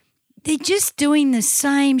they're just doing the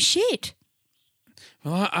same shit.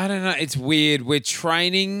 Well, I don't know. It's weird. We're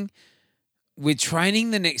training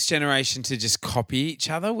the next generation to just copy each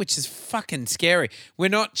other, which is fucking scary. We're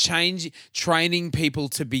not training people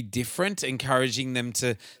to be different, encouraging them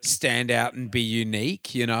to stand out and be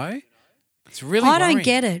unique, you know? It's really worrying. I don't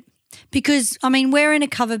get it. Because, I mean, we're in a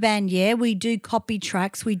cover band, we do copy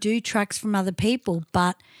tracks, we do tracks from other people,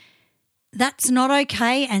 but that's not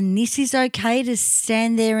okay, and this is okay to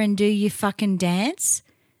stand there and do your fucking dance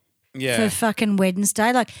for fucking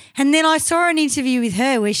Wednesday. Like, and then I saw an interview with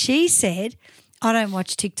her where she said, I don't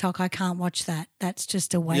watch TikTok, I can't watch that. That's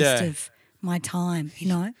just a waste of my time, you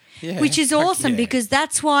know? Yeah, which is awesome because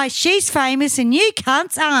that's why she's famous and you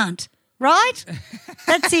cunts aren't, right?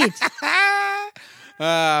 That's it.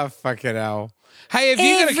 Fucking hell. Hey, have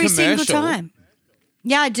you got a commercial? Every single time.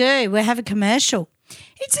 Yeah, I do. We have a commercial.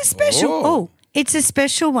 It's a special. It's a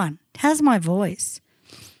special one. How's my voice?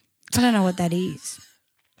 I don't know what that is.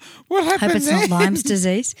 What happened? Hope it's not Lyme's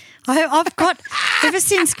disease. I've got ever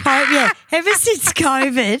since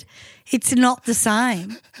COVID, it's not the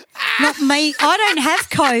same. Not me. I don't have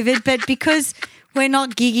COVID, but because we're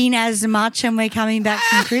not gigging as much and we're coming back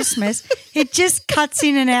from Christmas, it just cuts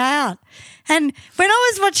in and out. And when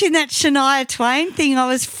I was watching that Shania Twain thing, I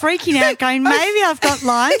was freaking out going, maybe I've got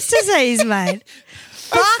Lyme's disease, mate.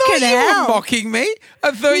 I thought you were mocking me.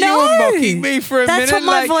 I thought you were mocking me for a minute. That's what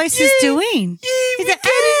my voice is doing. Yeah, we got a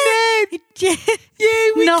name. Yeah,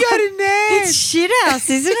 we got a name. It's shit house,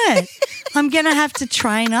 isn't it? I'm going to have to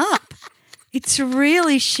train up. It's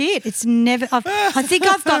really shit. It's never. I think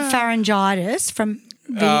I've got pharyngitis from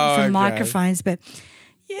microphones, but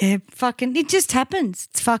yeah, fucking, it just happens.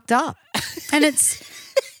 It's fucked up, and it's,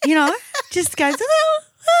 just goes.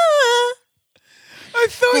 I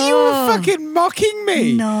thought you were fucking mocking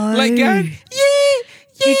me. No. Like going,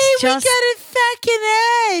 we got a fucking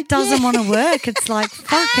head. Doesn't want to work. It's like,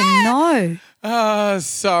 fucking no. Oh,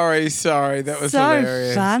 sorry. That was so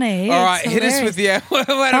hilarious. Funny. All right, hit us with the... All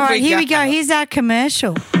right, here we go. Here's our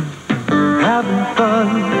commercial. Having fun,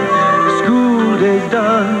 school day's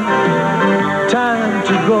done. Time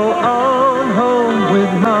to go on home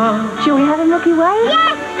with Mom. Shall we have a Milky Way?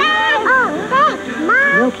 Yes, Mom! Oh, thanks,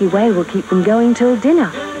 Mom! Milky Way will keep them going till dinner.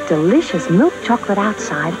 Delicious milk chocolate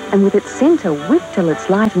outside, and with its centre whipped till it's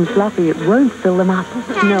light and fluffy, it won't fill them up.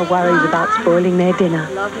 No worries about spoiling their dinner.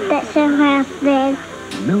 That's so healthy.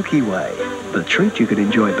 Milky Way, the treat you can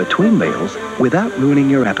enjoy between meals without ruining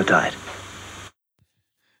your appetite.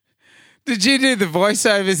 Did you do the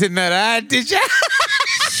voiceovers in that ad? Did you?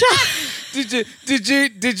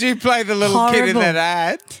 Did you play the little kid in that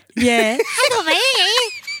ad? Yeah.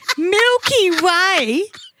 Milky Way.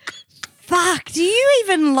 Fuck, do you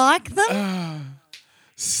even like them?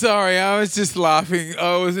 Sorry, I was just laughing.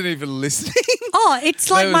 I wasn't even listening. Oh, it's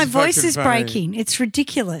like That my was voice fucking is funny. breaking. It's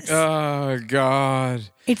ridiculous. Oh, God.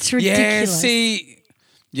 It's Yeah, ridiculous. see,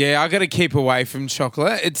 I got to keep away from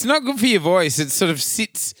chocolate. It's not good for your voice. It sort of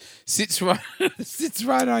sits right sits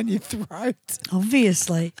right on your throat.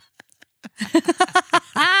 Obviously.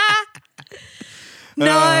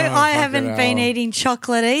 No, I haven't been hell. eating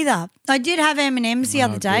chocolate either. I did have M&Ms the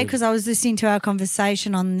other day good. because I was listening to our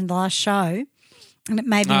conversation on the last show and it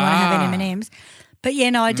made me want to have M&Ms. But,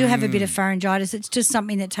 yeah, no, I do have a bit of pharyngitis. It's just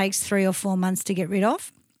something that takes 3 or 4 months to get rid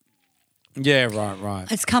of. Yeah, right.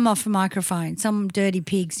 It's come off a microphone. Some dirty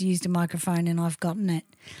pigs used a microphone and I've gotten it.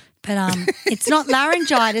 But it's not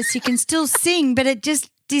laryngitis. You can still sing, but it just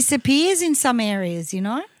disappears in some areas, you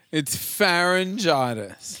know? It's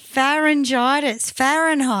pharyngitis. Pharyngitis,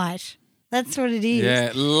 Fahrenheit. That's what it is.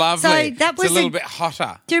 Yeah, lovely. So that it's was a little bit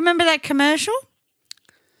hotter. Do you remember that commercial?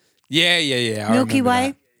 Yeah. I Milky remember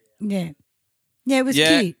Way? that. Yeah. Yeah, it was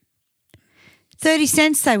Yeah. cute. 30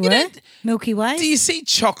 cents they were, know, Milky Way. Do you see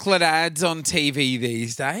chocolate ads on TV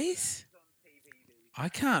these days? I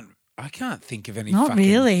can't think of any Not fucking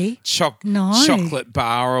really. No. chocolate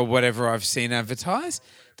bar or whatever I've seen advertised.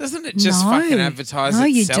 Doesn't it just No. fucking advertise No,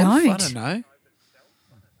 you itself? I don't. don't know.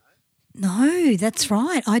 No, that's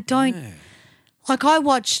right. I don't. Yeah. Like I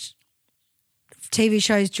watched TV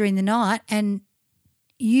shows during the night and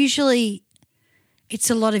usually it's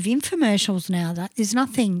a lot of infomercials now. There's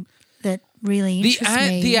nothing that really interests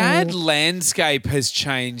me. The or- ad landscape has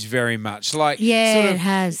changed very much. Like Yeah, sort of it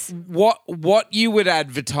has. what you would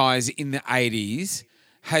advertise in the 80s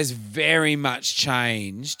has very much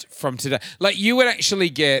changed from today. Like you would actually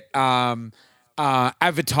get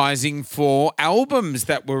advertising for albums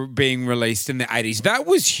that were being released in the 80s. That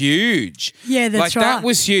was huge. Yeah, that's That right.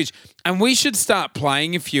 was huge. And we should start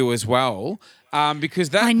playing a few as well because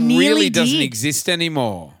that I nearly really doesn't did. exist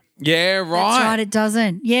anymore. Yeah, right. That's right, it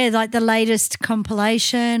doesn't. Yeah, like the latest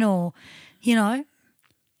compilation or, you know.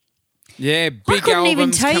 Yeah, big couldn't even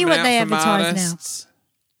albums tell you coming what out they from advertise now. artists.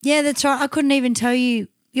 Yeah, that's right. I couldn't even tell you.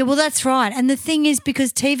 Yeah, well, that's right. And the thing is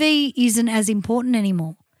because TV isn't as important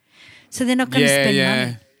anymore. So they're not going to spend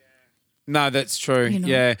money. No, that's true. You know.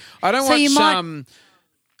 Yeah. I don't So you watch might-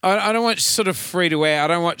 I don't watch sort of free to air. I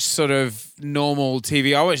don't watch sort of normal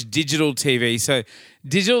TV. I watch digital TV. So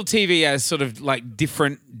digital TV has sort of like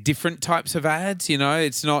different types of ads, you know.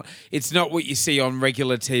 It's not what you see on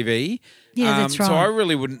regular TV. Yeah, that's right. So I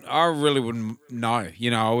really wouldn't know. You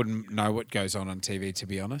know, I wouldn't know what goes on TV, to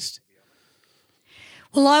be honest.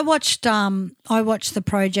 Well, I watched The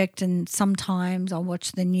Project and sometimes I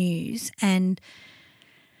watch the news and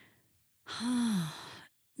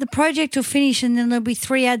the project will finish and then there'll be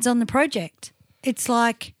 3 ads on the project. It's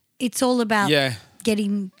like it's all about Yeah.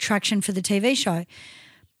 getting traction for the TV show.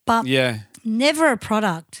 But Yeah. never a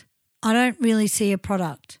product. I don't really see a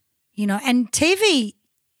product, you know. And TV,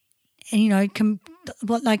 you know,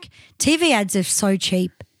 TV ads are so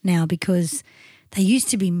cheap now because they used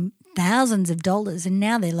to be thousands of dollars and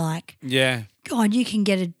now they're like, Yeah. God, you can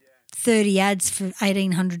get 30 ads for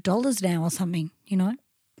 $1,800 now or something, you know.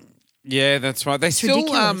 Yeah, that's right. They still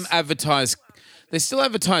ridiculous. advertise. They still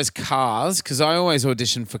advertise cars because I always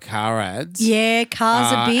audition for car ads. Yeah,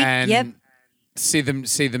 cars are big. And Yep. See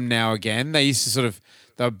them now again. They used to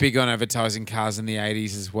they were big on advertising cars in the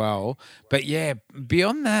 80s as well. But yeah,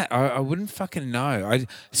 beyond that, I wouldn't fucking know. I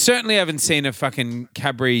certainly haven't seen a fucking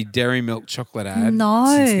Cadbury Dairy Milk chocolate ad No.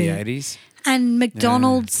 since the 80s. And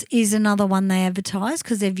McDonald's is another one they advertise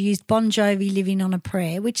because they've used Bon Jovi Living on a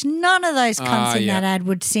Prayer, which none of those cunts in yeah. that ad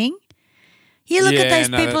would sing. You look at Yeah, those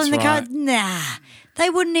no, people in the that's car, right. nah, they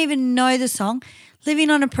wouldn't even know the song. Living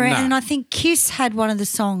on a Prayer. No. And I think Kiss had one of the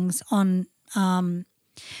songs on.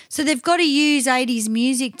 So they've got to use 80s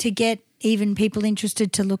music to get even people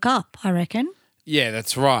interested to look up, I reckon. Yeah,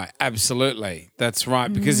 that's right. Absolutely. That's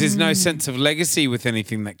right. Because there's no sense of legacy with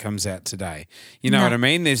anything that comes out today. You know No. what I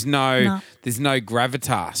mean? There's no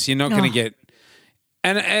gravitas. You're not going to No. get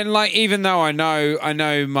and like even though I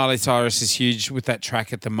know Miley Cyrus is huge with that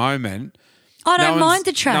track at the moment. I don't no one's- mind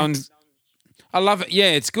the track. no one's- I love it.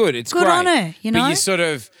 Yeah, it's good. It's Good great. on her, you know? But you sort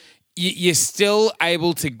of you're still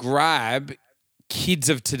able to grab kids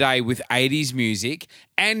of today with 80s music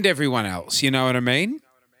and everyone else. You know what I mean?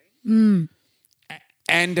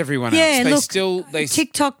 And everyone Yeah, else. look,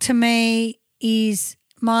 TikTok to me is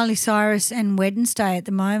Miley Cyrus and Wednesday at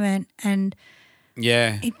the moment, and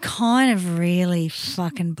Yeah. it kind of really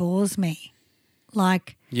fucking bores me.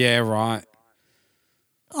 Like, Yeah, right.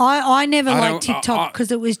 I never I liked don't- TikTok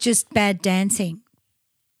because it was just bad dancing,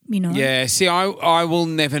 you know? Yeah, see, I will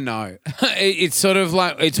never know. It's sort of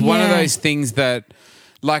like, it's one of Yeah. those things that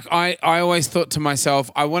Like I always thought to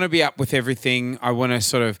myself, I want to be up with everything. I want to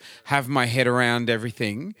sort of have my head around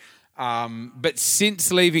everything. But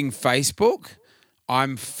since leaving Facebook,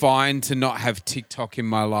 I'm fine to not have TikTok in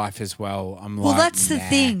my life as well. Well, that's the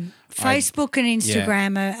thing. Facebook and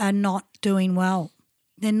Instagram are not doing well.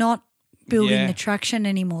 They're not building the traction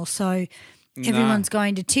anymore. So everyone's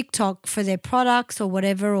going to TikTok for their products or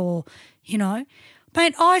whatever, or, you know.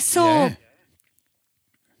 Mate, I saw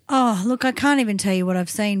oh, look, I can't even tell you what I've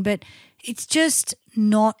seen, but it's just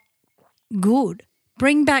not good.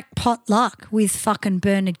 Bring back potluck with fucking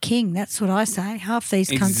Bernard King. That's what I say. Half these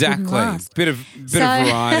cunts wouldn't last. Bit of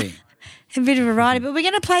variety. A bit of variety. But we're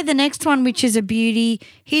going to play the next one, which is a beauty.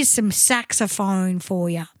 Here's some saxophone for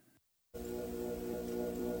you.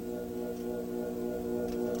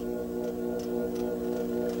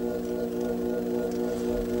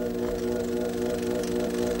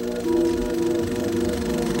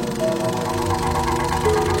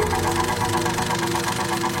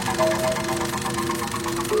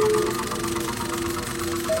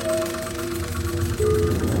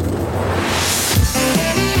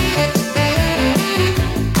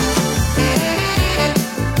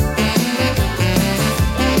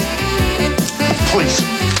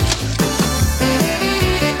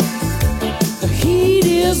 The heat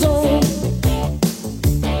is on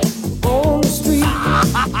the street.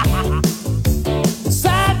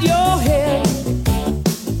 Inside your head,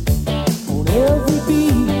 on every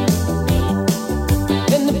beat,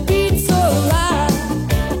 and the beat's alive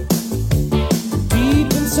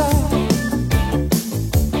deep inside.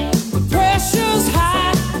 The pressure's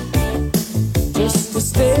high just to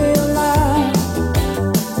stay alive.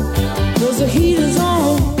 'Cause the heat is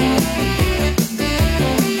on.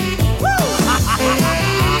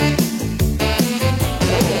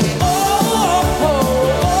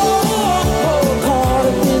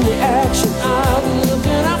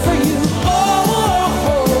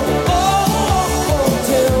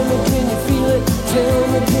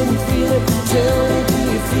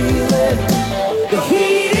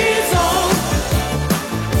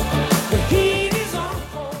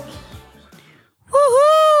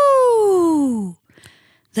 Woohoo!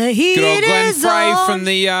 The heat Good old Glenn is Frey on. from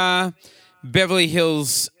the Beverly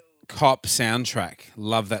Hills Cop soundtrack.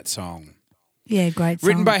 Love that song. Yeah, great song.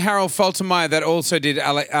 Written by Harold Faltermeyer, that also did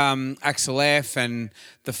Axel F and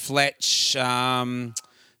The Fletch, a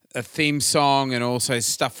theme song, and also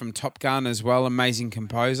stuff from Top Gun as well. Amazing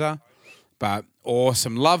composer, but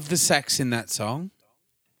awesome. Love the sax in that song.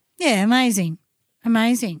 Yeah, amazing.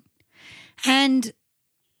 Amazing. And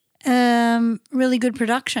really good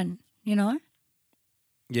production, you know.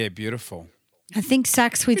 Yeah, beautiful. I think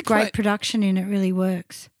sax with great production in it really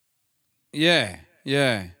works. Yeah,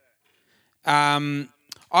 yeah.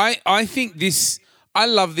 I think this. I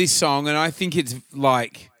love this song, and I think it's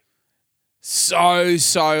like so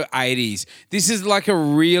 80s. This is like a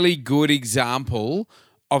really good example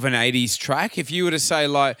of an 80s track. If you were to say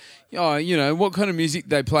like, oh, you know, what kind of music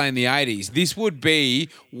they play in the 80s, this would be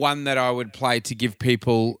one that I would play to give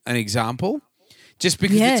people an example. Just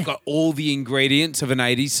because it's got all the ingredients of an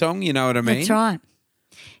 80s song, you know what I mean? That's right.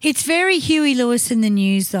 It's very Huey Lewis in the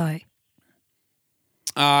News, though.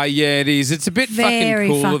 Yeah, it is. It's a bit Very fucking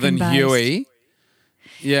cooler fucking than based. Huey.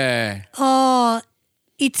 Yeah. Oh,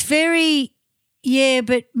 it's very, yeah,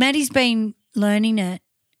 but Maddie's been learning it,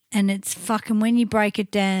 and it's fucking, when you break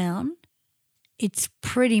it down, it's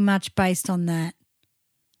pretty much based on that.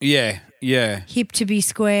 Yeah, yeah. Hip to be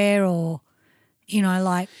square, or, you know,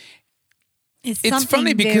 like, it's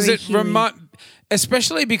funny because very it Huey.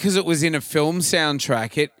 especially because it was in a film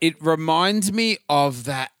soundtrack, it reminds me of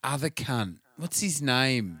that other cunt. What's his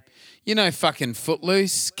name? You know, fucking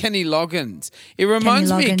Footloose, Kenny Loggins. It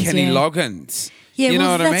reminds me of Loggins, Kenny yeah. Loggins. Yeah, you well,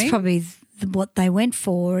 know what that's I mean? probably what they went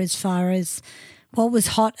for as far as what was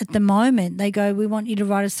hot at the moment. They go, we want you to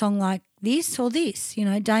write a song like this or this, you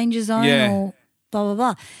know, Danger Zone or blah, blah,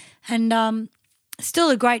 blah. And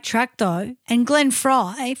still a great track though. And Glenn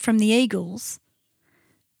Frey from the Eagles,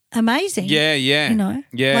 amazing. Yeah, yeah. You know,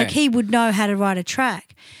 like he would know how to write a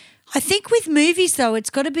track. I think with movies though, it's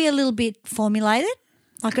got to be a little bit formulated.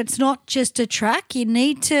 Like it's not just a track. You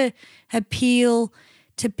need to appeal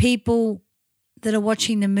to people that are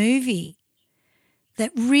watching the movie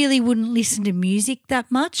that really wouldn't listen to music that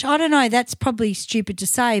much. I don't know, that's probably stupid to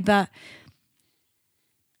say, but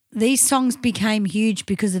these songs became huge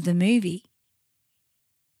because of the movie.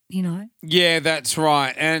 you know. Yeah, that's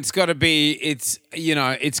right. And it's got to be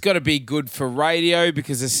good for radio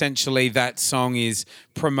because essentially that song is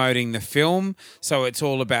promoting the film. So it's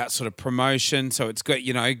all about sort of promotion. So it's got,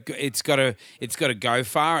 it's got to go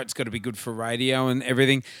far. It's got to be good for radio and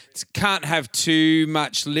everything. It can't have too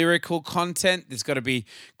much lyrical content. There's got to be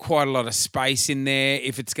quite a lot of space in there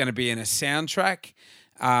if it's going to be in a soundtrack.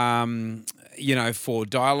 For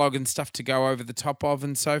dialogue and stuff to go over the top of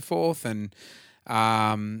and so forth. And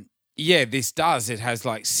this does. It has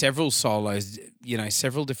like several solos,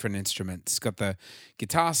 several different instruments. It's got the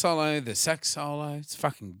guitar solo, the sax solo. It's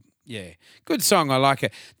fucking, good song. I like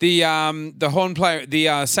it. The horn player,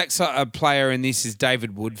 the sax player in this is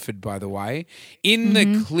David Woodford, by the way. In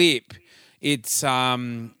the clip, it's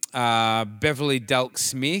Beverly Delk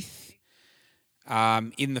Smith.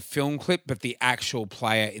 In the film clip, but the actual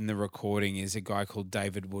player in the recording is a guy called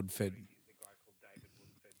David Woodford.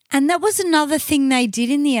 And that was another thing they did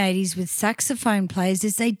in the 80s with saxophone players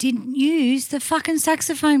is they didn't use the fucking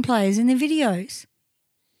saxophone players in the videos.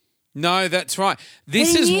 No, that's right.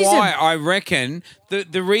 This is why I reckon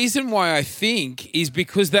the reason why I think is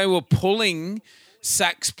because they were pulling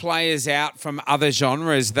sax players out from other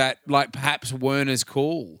genres that like perhaps weren't as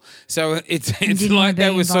cool. So it's like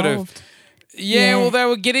they were sort of. Yeah, well, they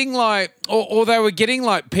were getting like, or they were getting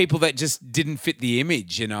like people that just didn't fit the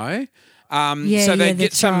image, So they'd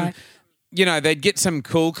get some, right. They'd get some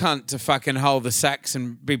cool cunt to fucking hold the sax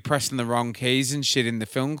and be pressing the wrong keys and shit in the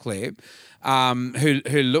film clip, who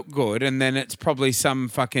look good, and then it's probably some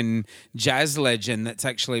fucking jazz legend that's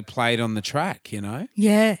actually played on the track,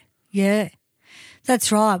 Yeah,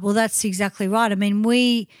 that's right. Well, that's exactly right. I mean,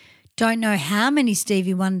 we don't know how many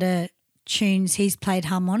Stevie Wonder tunes he's played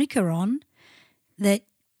harmonica on that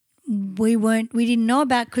we didn't know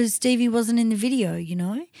about because Stevie wasn't in the video,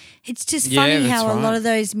 It's just funny how a lot of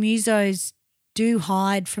those musos do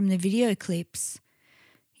hide from the video clips,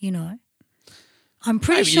 I'm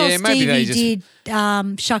pretty sure Stevie did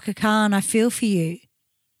Shaka Khan, I Feel For You.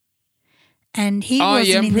 And he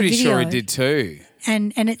wasn't in the video. I'm pretty sure he did too.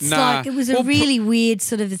 And it's like it was a really weird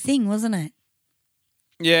sort of a thing, wasn't it?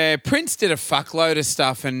 Yeah, Prince did a fuckload of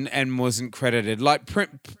stuff and wasn't credited. Like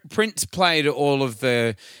Prince played all of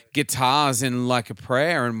the guitars in Like a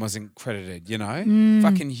Prayer and wasn't credited,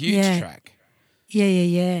 Fucking huge track.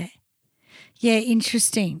 Yeah,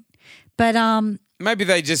 interesting. But maybe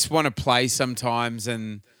they just want to play sometimes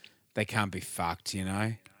and they can't be fucked,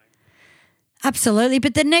 Absolutely.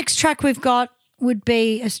 But the next track we've got would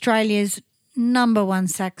be Australia's number one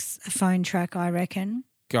saxophone track, I reckon.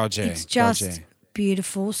 Gotcha. It's just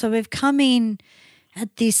beautiful. So we've come in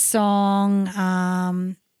at this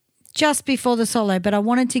song just before the solo, but I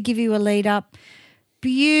wanted to give you a lead up.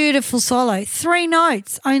 Beautiful solo. 3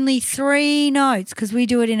 notes, only 3 notes because we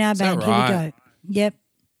do it in our band. Right? Here we go. Yep.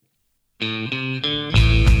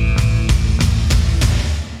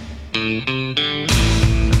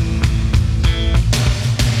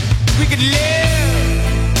 We could live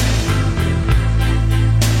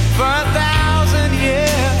for 1,000 years.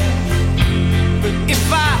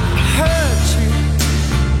 If I hurt you,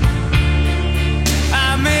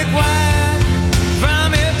 I make wine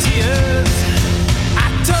from your tears. I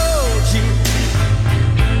told you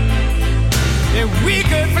that we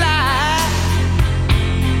could fly,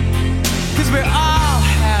 'cause we all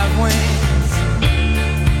have wings.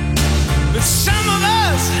 But some of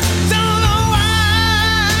us don't know why.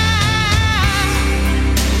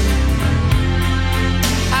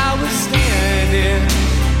 I was standing,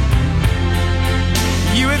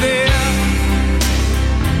 you were there,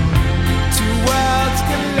 2 worlds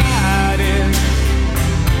collided,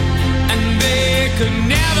 and they could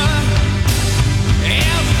never,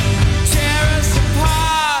 ever tear us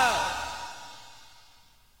apart.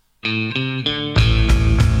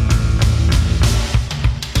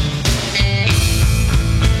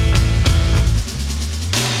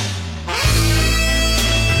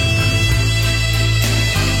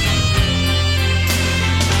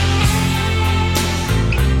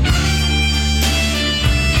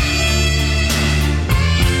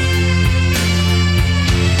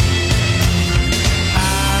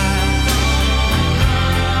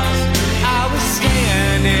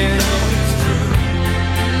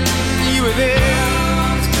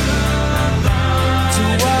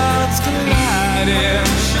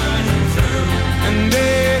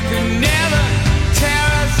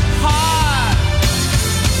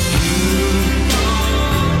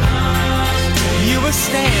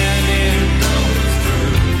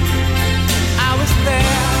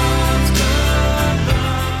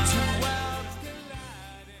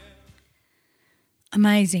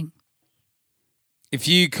 Amazing. if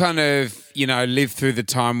you kind of, live through the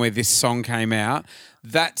time where this song came out,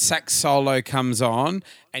 that sax solo comes on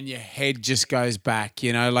and your head just goes back,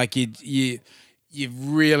 like you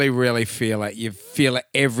really, really feel it. You feel it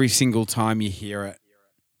every single time you hear it.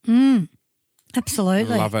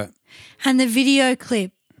 Absolutely. Love it. And the video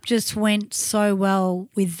clip just went so well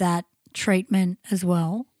with that treatment as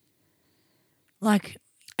well. Like,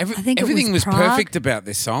 I think everything was Prague. perfect about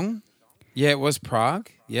this song. Yeah, it was Prague.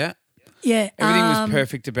 Yeah. Yeah. Everything was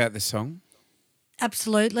perfect about this song.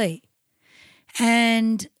 Absolutely.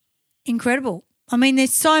 And incredible. I mean,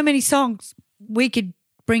 there's so many songs we could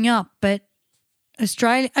bring up, but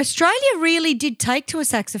Australia really did take to a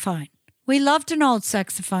saxophone. We loved an old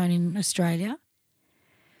saxophone in Australia.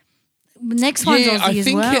 Next one's Aussie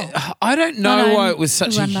as well. I don't know why it was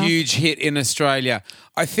such a huge hit in Australia.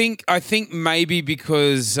 I think maybe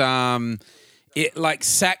because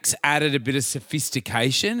sax added a bit of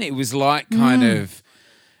sophistication. It was like kind of,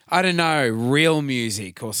 I don't know, real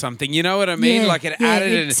music or something. You know what I mean? Yeah, like it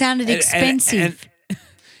added. It sounded expensive.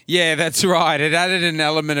 Yeah, that's right. It added an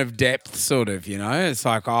element of depth, sort of. It's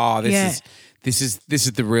like, this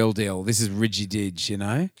is the real deal. This is Ridgy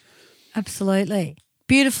Didge. Absolutely.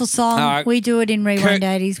 Beautiful song. We do it in Rewind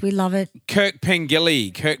 80s. We love it. Kirk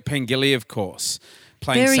Pengilly, of course,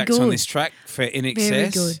 playing Very sax good. on this track for In Excess. Very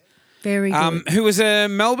good. Very good. Who was a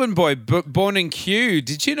Melbourne boy, born in Kew.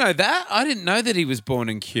 Did you know that? I didn't know that he was born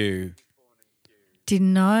in Kew.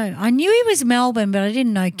 Didn't know. I knew he was Melbourne, but I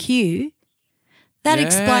didn't know Q. That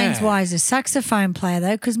explains why he's a saxophone player,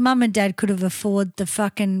 though, because Mum and Dad could have afforded the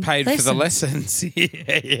fucking paid for the lessons.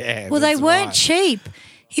 Yeah. Well, they weren't right. cheap.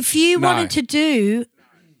 If you wanted to do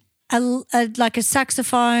like a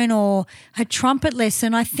saxophone or a trumpet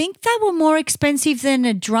lesson, I think they were more expensive than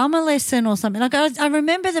a drummer lesson or something. Like I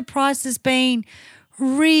remember the prices being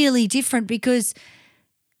really different because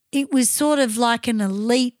it was sort of like an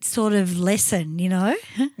elite sort of lesson,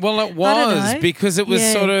 Well, it was because it was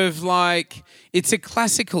sort of like it's a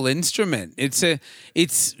classical instrument.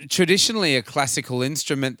 It's traditionally a classical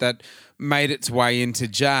instrument that made its way into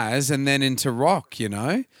jazz and then into rock,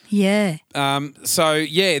 Yeah.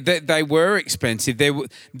 They were expensive.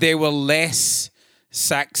 There were less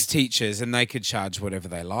sax teachers and they could charge whatever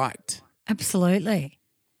they liked. Absolutely.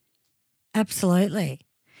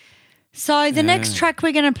 So the next track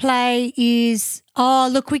we're going to play is,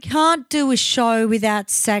 we can't do a show without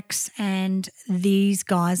Sax and these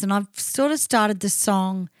guys. And I've sort of started the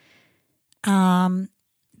song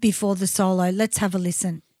before the solo. Let's have a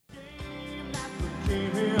listen.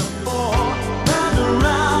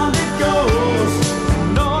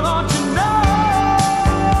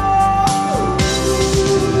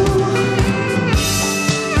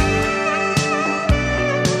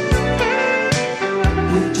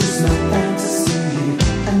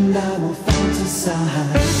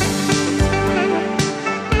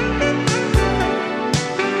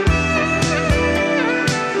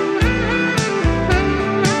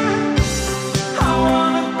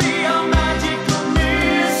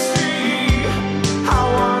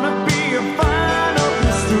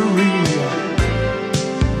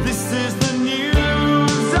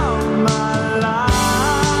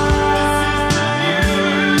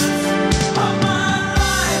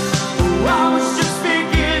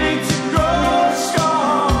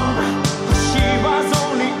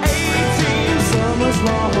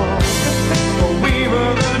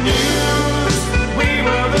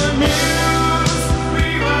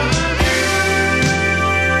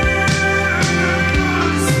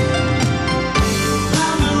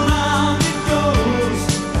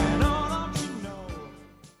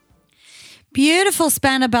 Beautiful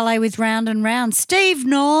Spanner Ballet with Round and Round. Steve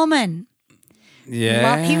Norman.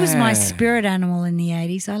 Yeah. He was my spirit animal in the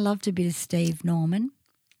 80s. I loved a bit of Steve Norman.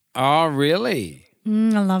 Oh, really? I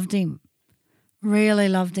loved him. Really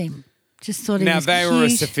loved him. Just thought he was Now, they cute. were a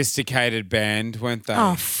sophisticated band, weren't they?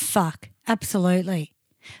 Oh, fuck. Absolutely.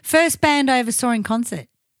 First band I ever saw in concert.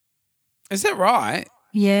 Is that right?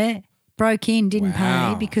 Yeah. Broke in, didn't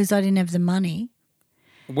Wow. pay because I didn't have the money.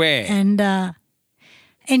 Where? And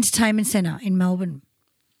Entertainment Centre in Melbourne.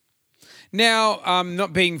 Now,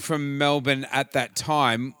 not being from Melbourne at that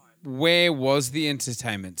time, where was the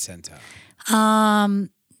entertainment centre?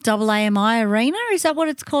 AAMI Arena, is that what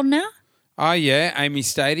it's called now? Oh, yeah, Amy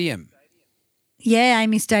Stadium. Yeah,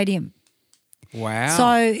 Amy Stadium. Wow.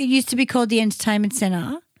 So it used to be called the Entertainment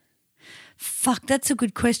Centre. Fuck, that's a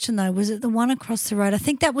good question though. Was it the one across the road? I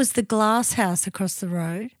think that was the Glass House across the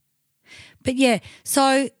road. But yeah,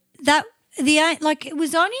 so it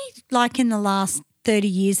was only like in the last 30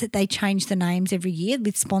 years that they changed the names every year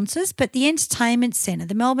with sponsors, but the Entertainment Centre,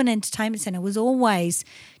 the Melbourne Entertainment Centre was always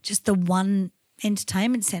just the one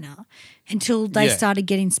entertainment centre until they Yeah. started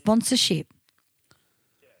getting sponsorship.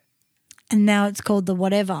 And now it's called the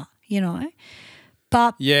whatever,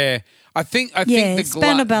 But Yeah. I think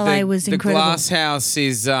Spandau Ballet was the incredible. Glass House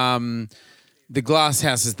is the Glass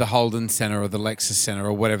House is the Holden Centre or the Lexus Centre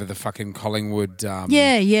or whatever the fucking Collingwood.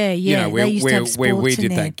 yeah. You know, They used to have where we sports in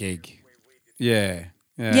did there. that gig. Yeah.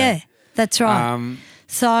 Yeah, that's right.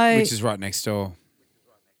 So Which is right next door.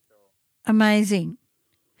 amazing.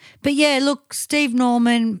 But yeah, look, Steve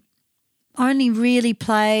Norman only really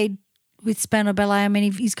played with Spandau Ballet. I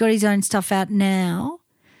mean, he's got his own stuff out now.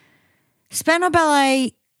 Spandau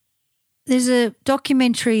Ballet, there's a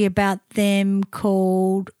documentary about them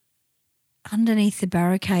called Underneath the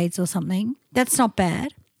Barricades or something. That's not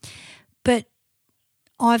bad. But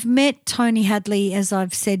I've met Tony Hadley, as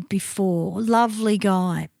I've said before. Lovely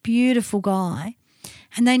guy, beautiful guy.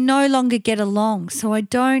 And they no longer get along. So I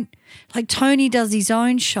don't, like Tony does his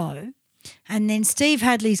own show and then Steve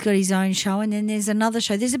Hadley's got his own show and then there's another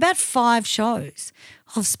show. There's about 5 shows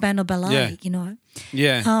of Spandau Ballet,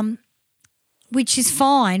 Yeah. which is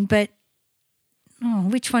fine, but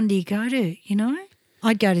which one do you go to,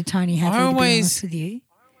 I'd go to Tony Hadley, to be honest with you.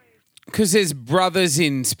 Because there's brothers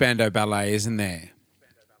in Spandau Ballet, isn't there?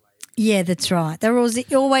 Yeah, that's right. They're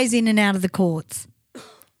always in and out of the courts.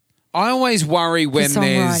 I always worry when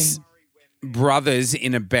there's songwriting. brothers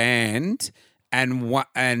in a band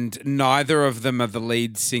and neither of them are the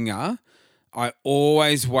lead singer. I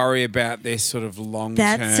always worry about their sort of long-term.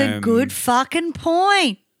 That's a good fucking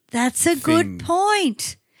point. That's a thing. good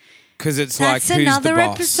point. Because it's That's like, who's another the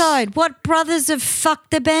boss? episode. What brothers have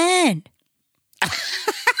fucked the band?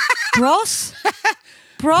 Bros?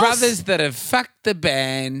 Brothers that have fucked the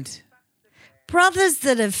band. Brothers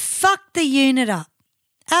that have fucked the unit up.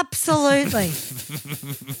 Absolutely.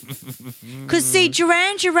 Because, see,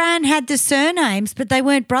 Duran had the surnames, but they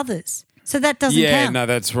weren't brothers. So that doesn't count. No,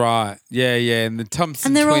 that's right. Yeah. And the Thompson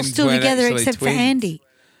And they're all twins still weren't together actually except twins. for Andy.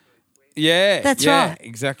 Yeah. That's yeah, right.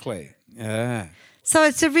 Exactly. Yeah. So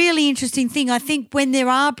it's a really interesting thing. I think when there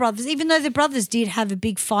are brothers, even though the brothers did have a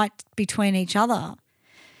big fight between each other,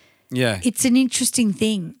 Yeah. it's an interesting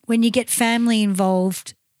thing when you get family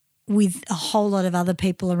involved with a whole lot of other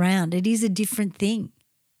people around. It is a different thing,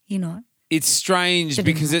 It's strange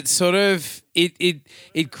because it's sort of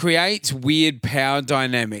it creates weird power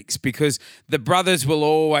dynamics because the brothers will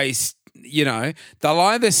always, they'll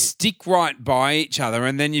either stick right by each other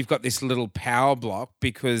and then you've got this little power block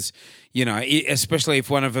because, especially if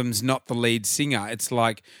one of them's not the lead singer, it's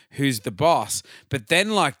like, who's the boss? But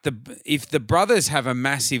then if the brothers have a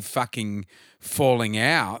massive fucking falling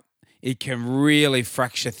out, it can really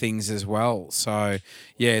fracture things as well. So,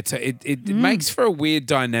 yeah, it makes for a weird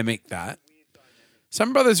dynamic that.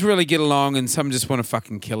 Some brothers really get along and some just want to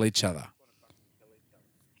fucking kill each other.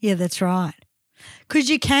 Yeah, that's right. Because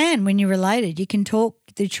you can, when you're related, you can talk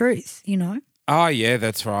the truth, Oh, yeah,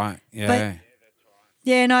 that's right. Yeah.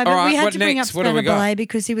 Yeah, no, but All right, we had what to bring next? up What have we Spandau got? Ballet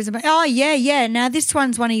because he was amazing. Oh, yeah. Now this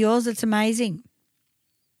one's one of yours. It's amazing.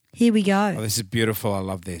 Here we go. Oh, this is beautiful. I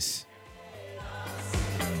love this.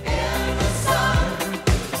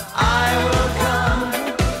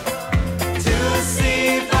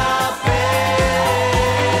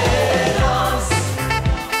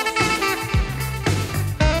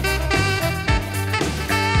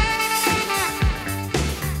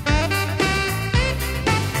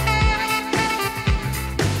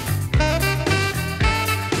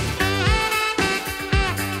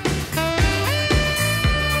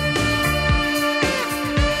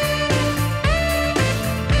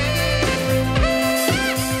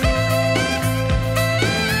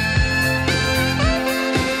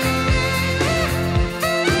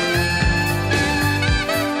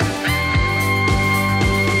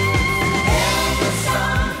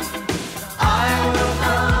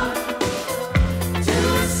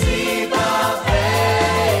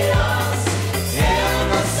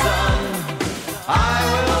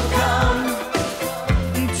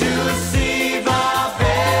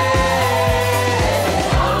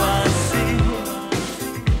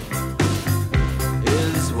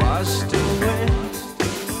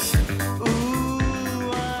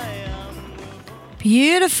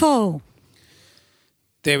 Beautiful.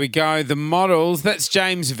 There we go. The Models. That's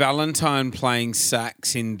James Valentine playing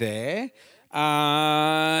sax in there.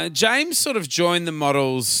 James sort of joined the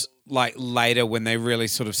Models like later when they really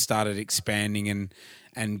sort of started expanding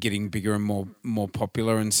and getting bigger and more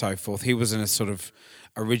popular and so forth. He wasn't a sort of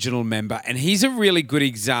original member, and he's a really good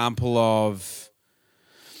example of,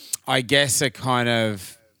 I guess, a kind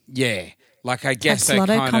of I guess a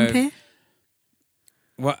Lotto kind compare? of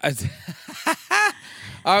what.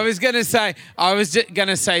 I was going to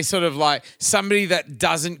say sort of like somebody that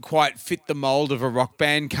doesn't quite fit the mold of a rock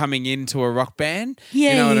band coming into a rock band.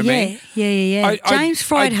 Yeah, you know what I mean? Yeah. James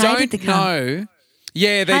Freud hated the cunt. No.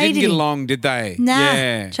 Yeah, they didn't get along, did they? Nah,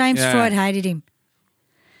 yeah, James Freud hated him.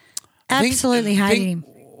 Absolutely hated him.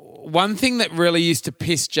 One thing that really used to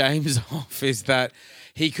piss James off is that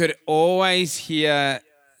he could always hear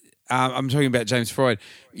I'm talking about James Freud.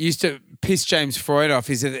 Used to piss James Freud off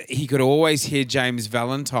is that he could always hear James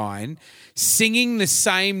Valentine singing the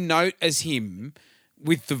same note as him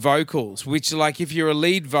with the vocals, which like if you're a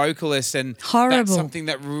lead vocalist and that's something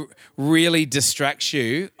that really distracts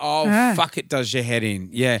you, fuck, it does your head in.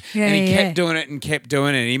 Yeah. And he kept doing it and kept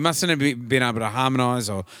doing it. He mustn't have been able to harmonise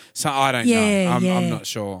or so. I don't know. I'm not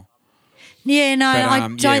sure. Yeah, no, but, I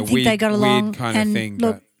don't think they got along. Weird kind of thing,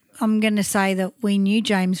 look, I'm going to say that we knew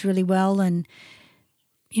James really well, and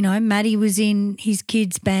you know, Matty was in his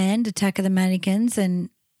kids' band, Attack of the Mannequins, and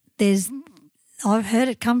I've heard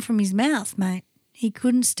it come from his mouth, mate. He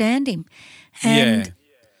couldn't stand him, and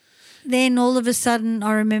then all of a sudden,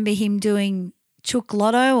 I remember him doing Chook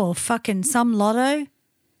Lotto or fucking some Lotto,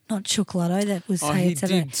 not Chook Lotto. That was he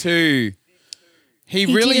did too. He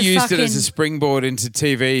really used it as a springboard into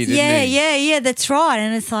TV, didn't he? Yeah, that's right.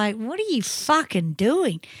 And it's like, what are you fucking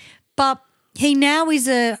doing? But he now is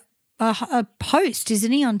a host,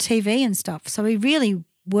 isn't he, on TV and stuff. So he really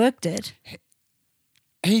worked it.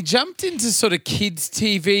 He jumped into sort of kids'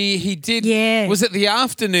 TV. He did, was it the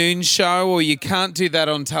afternoon show or You Can't Do That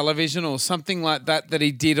on Television or something like that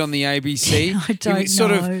he did on the ABC? I don't know.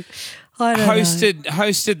 Sort of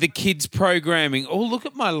hosted the kids programming. Oh, look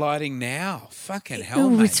at my lighting now. Fucking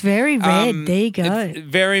hell, mate. It's very red. There you go.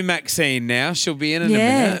 Very Maxine now. She'll be in a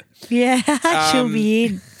minute. Yeah, she'll be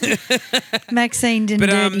in. Maxine and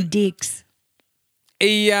Dirty Dicks.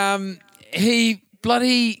 I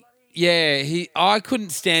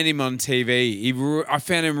couldn't stand him on TV. I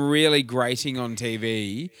found him really grating on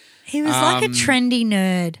TV. He was like a trendy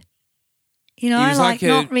nerd. You know, like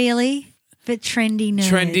not really. But trendy nerd.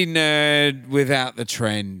 Trendy nerd without the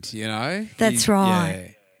trend, you know? That's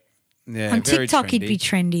right. Yeah, on very TikTok, trendy. he'd be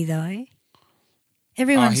trendy, though.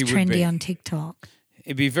 Everyone's trendy on TikTok.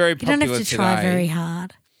 It'd be very popular today. You don't have to try very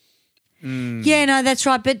hard. Yeah, no, that's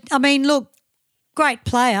right. But, I mean, look, great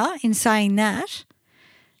player in saying that.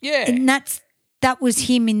 Yeah. And that was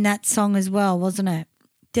him in that song as well, wasn't it?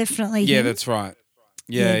 Definitely him. Yeah, that's right.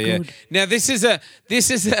 Yeah. Good. Now, this is a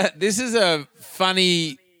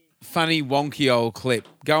funny wonky old clip.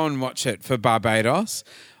 Go and watch it for Barbados.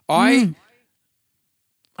 I'm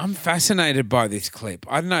fascinated by this clip.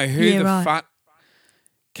 I don't know who fuck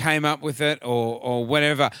came up with it or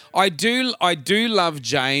whatever. I do love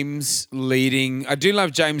James leading. I do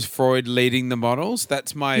love James Freud leading the models.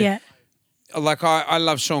 That's my like I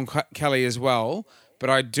love Sean Kelly as well, but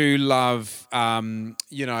I do love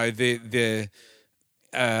the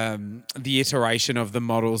iteration of the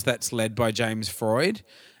models that's led by James Freud.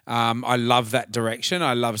 I love that direction.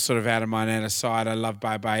 I love sort of Out of Mind, Out of Sight. I love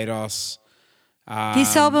Barbados.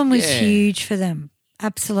 This album was huge for them.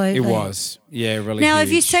 Absolutely. It was. Yeah, really Now, huge.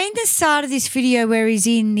 have you seen the start of this video where he's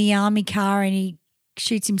in the army car and he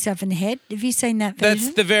shoots himself in the head? Have you seen that version?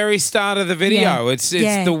 That's the very start of the video. It's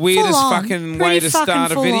the weirdest fucking way to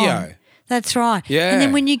start a video. That's right. Yeah. And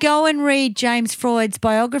then when you go and read James Freud's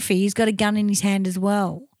biography, he's got a gun in his hand as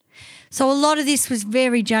well. So a lot of this was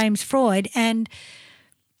very James Freud, and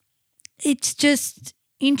it's just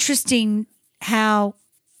interesting how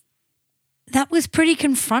that was pretty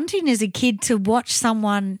confronting as a kid to watch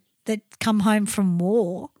someone that come home from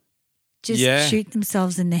war just shoot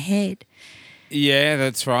themselves in the head. Yeah,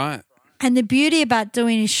 that's right. And the beauty about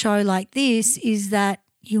doing a show like this is that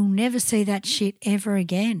you'll never see that shit ever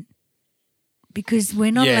again because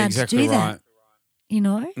we're not allowed to do that. You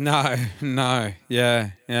know? No.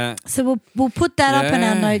 Yeah. So we'll put that up in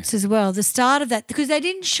our notes as well, the start of that, because they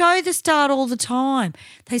didn't show the start all the time.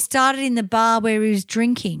 They started in the bar where he was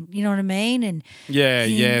drinking, you know what I mean? And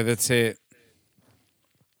Yeah, that's it.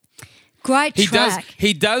 Great track.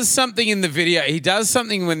 He does something in the video. He does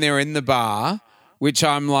something when they're in the bar, which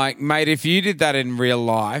I'm like, mate, if you did that in real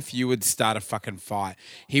life, you would start a fucking fight.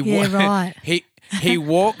 Right. He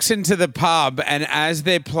walks into the pub, and as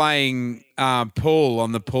they're playing pool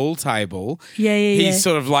on the pool table, he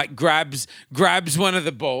sort of like grabs one of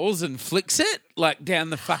the balls and flicks it like down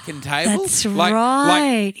the fucking table. That's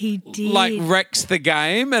right. He did. Like wrecks the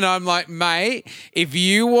game, and I'm like, mate, if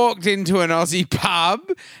you walked into an Aussie pub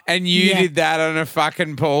and you did that on a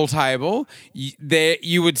fucking pool table,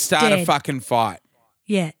 you would start a fucking fight.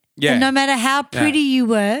 Yeah. And no matter how pretty you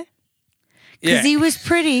were, because he was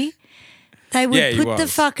pretty. They would Yeah, he put the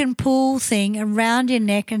was. fucking pool thing around your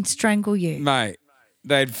neck and strangle you. Mate,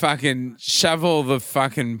 they'd fucking shovel the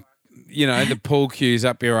fucking, the pool cues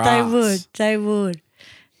up your They ass. They would.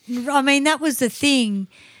 I mean, that was the thing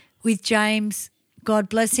with James, God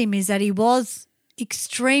bless him, is that he was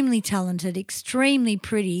extremely talented, extremely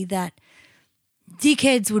pretty, that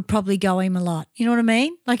dickheads would probably go him a lot. You know what I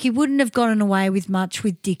mean? Like he wouldn't have gotten away with much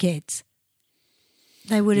with dickheads.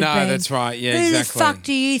 They would have been. No, that's right. Yeah, Who exactly. the fuck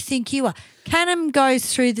do you think you are? Canham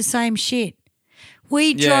goes through the same shit.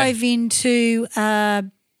 We Yeah. drove into a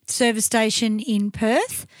service station in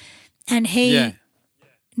Perth and he Yeah.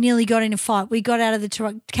 nearly got in a fight. We got out of the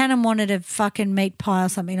truck. Canham wanted a fucking meat pie or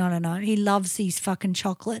something. I don't know. He loves these fucking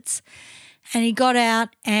chocolates. And he got out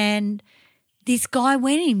and this guy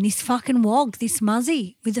went him, this fucking wog, this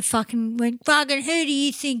muzzy with the fucking, went, fucking, who do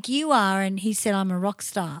you think you are? And he said, I'm a rock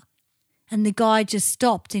star. And the guy just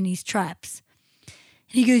stopped in his tracks. And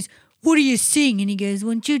he goes, what do you sing? And he goes,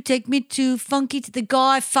 won't you take me to Funky? The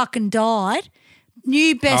guy fucking died.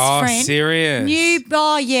 New best friend. Serious?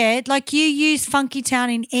 Yeah. Like you use Funky Town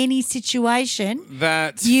in any situation.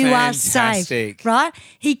 That's You fantastic. are safe, right?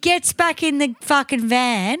 He gets back in the fucking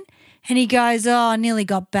van and he goes, oh, I nearly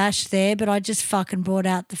got bashed there, but I just fucking brought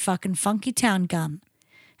out the fucking Funky Town gun.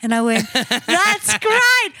 And I went, that's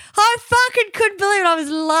great. I fucking couldn't believe it. I was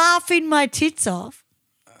laughing my tits off.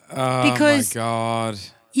 Oh, Because- my God.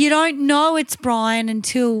 You don't know it's Brian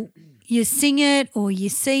until you sing it or you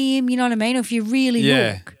see him, you know what I mean? Or if you really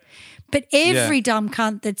Yeah. look. But every dumb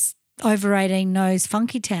cunt that's over 18 knows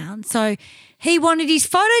Funky Town. So he wanted his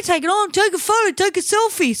photo taken. Oh, take a photo, take a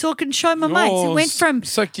selfie so I can show my mates. It went from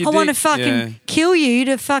suck your I want to dick. fucking Yeah. kill you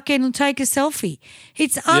to fucking take a selfie.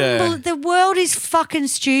 It's unbelievable. The world is fucking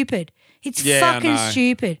stupid. It's Yeah, I fucking know.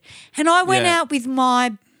 stupid. And I went Yeah. out with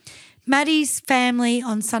Maddie's family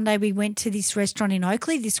on Sunday. We went to this restaurant in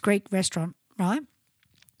Oakley, this Greek restaurant, right?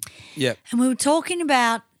 Yep. And we were talking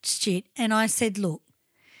about shit, and I said, look,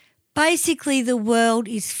 basically the world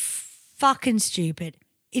is fucking stupid.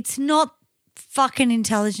 It's not fucking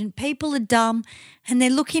intelligent. People are dumb, and they're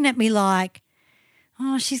looking at me like,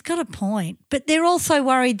 oh, she's got a point. But they're also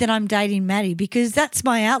worried that I'm dating Maddie because that's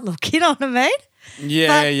my outlook, you know what I mean?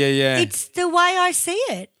 Yeah, But yeah. It's the way I see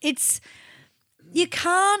it. You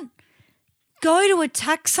can't go to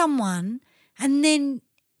attack someone and then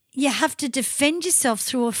you have to defend yourself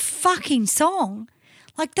through a fucking song.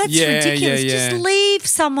 Like, that's Yeah, ridiculous. yeah, yeah. Just leave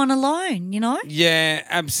someone alone, you know? Yeah,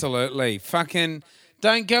 absolutely. Fucking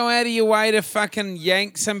don't go out of your way to fucking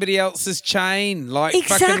yank somebody else's chain. Like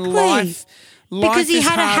Exactly. fucking life. Because he is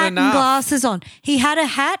had a hard hat enough. and glasses on. He had a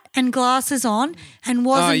hat and glasses on and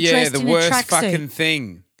wasn't Oh yeah, dressed the in a worst tracksuit. fucking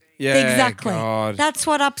thing. Yeah, Exactly. God. That's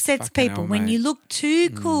what upsets Fucking people. hell, When mate. you look too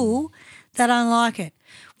cool, they don't like it.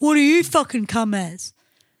 What do you fucking come as?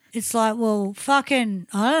 It's like, well, fucking,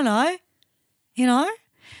 I don't know. You know?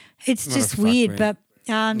 It's What a just weird. fuckwit. But,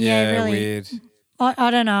 yeah, really. weird. I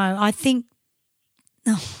don't know. I think,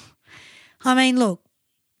 I mean, look,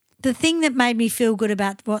 the thing that made me feel good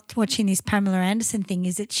about watching this Pamela Anderson thing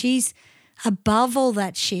is that she's above all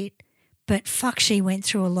that shit, but fuck, she went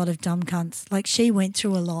through a lot of dumb cunts. Like, she went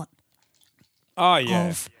through a lot Oh yeah.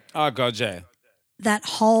 of Oh god, yeah. that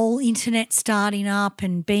whole internet starting up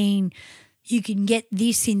and being, you can get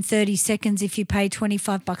this in 30 seconds if you pay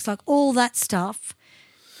 $25, like all that stuff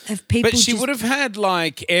of people. But she just- would have had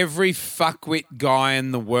like every fuckwit guy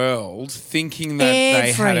in the world thinking that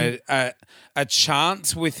they had a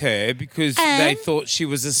chance with her because they And- thought she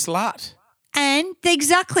was a slut. And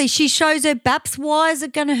exactly, she shows her baps. Why is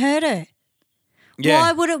it going to hurt her? Yeah.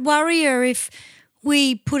 Why would it worry her if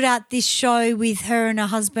we put out this show with her and her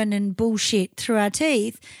husband and bullshit through our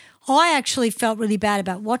teeth? I actually felt really bad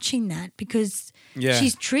about watching that because Yeah.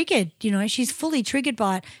 she's triggered, you know, she's fully triggered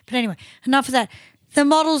by it. But anyway, enough of that. The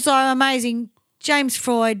models are amazing. James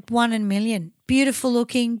Freud, 1 in a million. Beautiful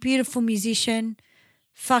looking, beautiful musician,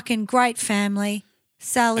 fucking great family.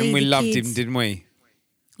 Sally, And we the loved kids. him, didn't we?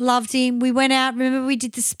 Loved him. We went out. Remember, we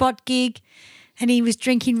did the spot gig and he was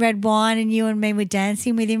drinking red wine and you and me were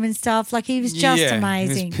dancing with him and stuff. Like, he was just yeah,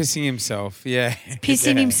 amazing. He was pissing himself. Yeah.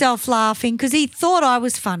 Pissing Yeah. himself laughing because he thought I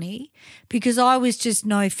was funny because I was just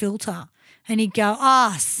no filter. And he'd go,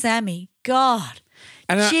 Sammy, God.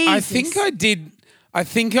 And I Jesus.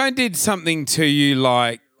 think I did something to you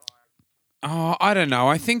like, I don't know.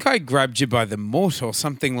 I think I grabbed you by the mutt or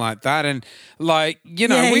something like that. And like, you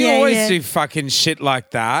know, Yeah, we yeah, always yeah. do fucking shit like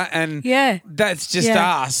that. And Yeah. that's just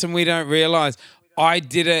Yeah. us and we don't realise. I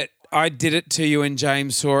did it to you and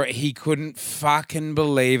James saw it. He couldn't fucking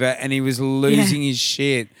believe it and he was losing his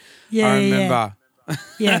shit. Yeah, I yeah. remember.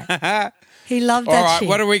 Yeah. He loved All that right, shit.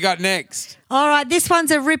 what do we got next? All right, this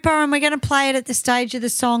one's a ripper, and we're going to play it at the stage of the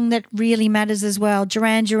song that really matters as well.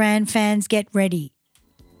 Duran Duran fans, get ready.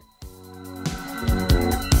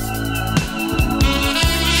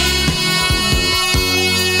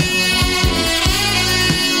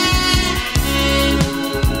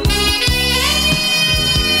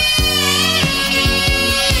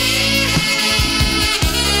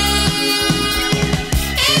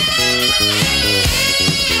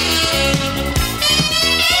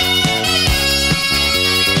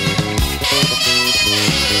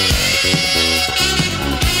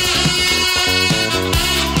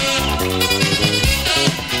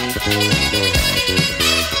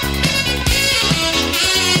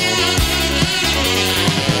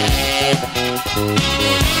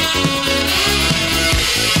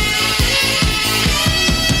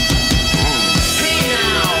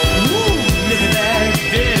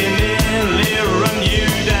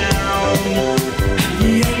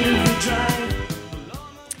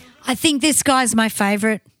 I think this guy's my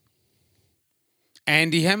favourite.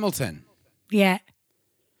 Andy Hamilton. Yeah.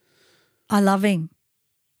 I love him.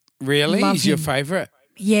 Really? Love He's your him. favourite?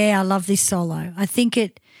 Yeah, I love this solo. I think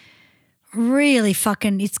it really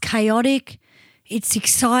it's chaotic. It's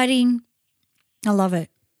exciting. I love it.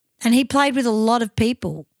 And he played with a lot of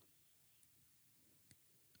people.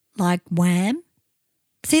 Like Wham.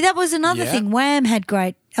 See, that was another Yeah. thing. Wham had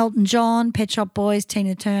great Elton John, Pet Shop Boys,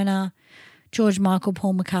 Tina Turner, George Michael,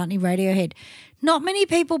 Paul McCartney, Radiohead. Not many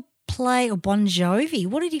people play, or Bon Jovi.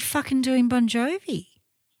 What did he fucking do in Bon Jovi?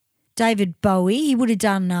 David Bowie. He would have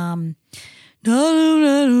done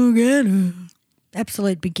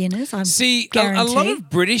Absolute Beginners. I'm See, a guarantee. lot of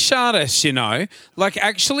British artists, like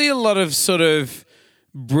actually a lot of sort of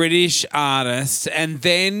British artists and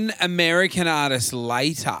then American artists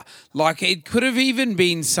later. Like it could have even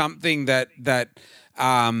been something that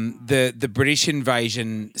the British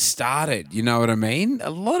invasion started. You know what I mean? A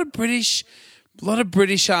lot of British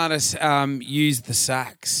artists use the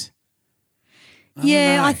sax.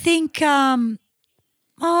 I think I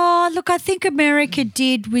think America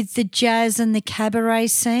did with the jazz and the cabaret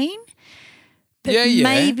scene. But Yeah.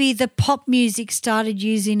 maybe the pop music started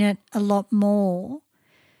using it a lot more.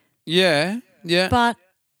 Yeah. But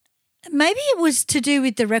maybe it was to do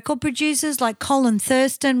with the record producers, like Colin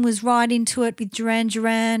Thurston was right into it with Duran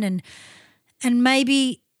Duran and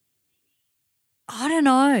maybe, I don't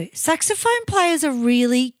know, saxophone players are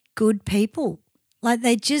really good people. Like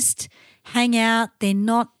they just hang out.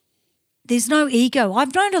 There's no ego.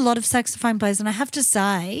 I've known a lot of saxophone players and I have to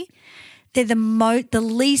say they're the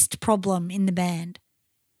least problem in the band.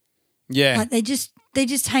 Yeah. Like they just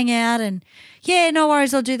hang out and, yeah, no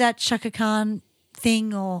worries, I'll do that Shaka Khan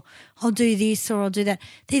thing or I'll do this or I'll do that.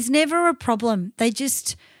 There's never a problem. They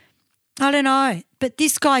just, I don't know. But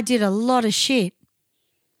this guy did a lot of shit.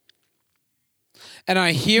 And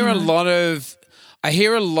I hear a lot of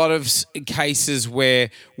cases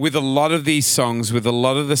where with a lot of these songs, with a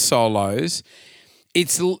lot of the solos,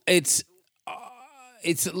 it's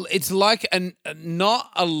like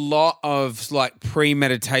not a lot of like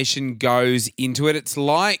premeditation goes into it. It's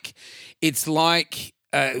like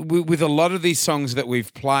with a lot of these songs that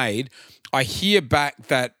we've played, I hear back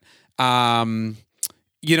that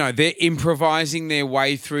they're improvising their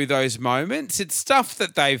way through those moments. It's stuff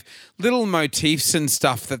that little motifs and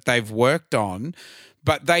stuff that they've worked on,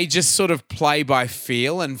 but they just sort of play by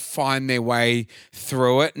feel and find their way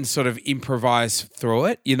through it and sort of improvise through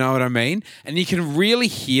it. You know what I mean? And you can really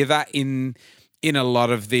hear that in a lot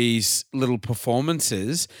of these little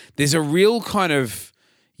performances. There's a real kind of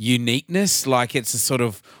uniqueness, like it's a sort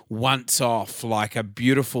of once off, like a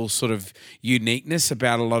beautiful sort of uniqueness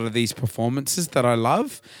about a lot of these performances that I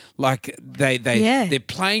love. Like they're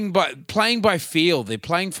playing by feel. They're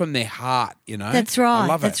playing from their heart, That's right. I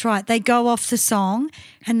love That's it. right. They go off the song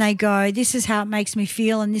and they go, this is how it makes me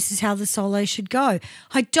feel and this is how the solo should go.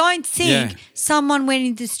 I don't think someone went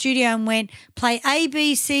into the studio and went, play A,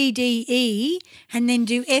 B, C, D, E and then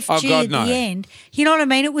do F, G at the end. You know what I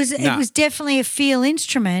mean? It was definitely a feel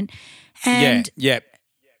instrument and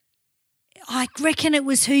I reckon it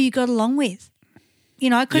was who you got along with.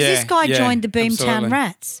 Because this guy joined the Boomtown absolutely.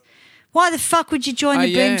 Rats. Why the fuck would you join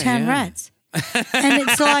the Boomtown Rats? And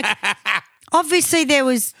it's like, obviously there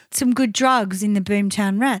was some good drugs in the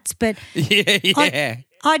Boomtown Rats, but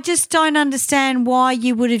I just don't understand why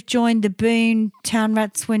you would have joined the Boomtown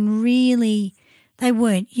Rats when really they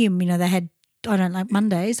weren't you. They had I Don't Like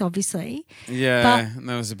Mondays, obviously. Yeah,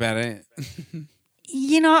 that was about it.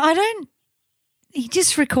 He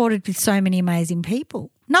just recorded with so many amazing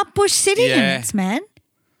people. Nutbush City Limits, man.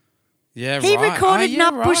 Yeah, He right. recorded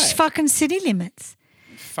Nutbush right. fucking City Limits.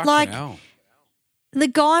 Fucking hell. the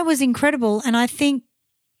guy was incredible, and I think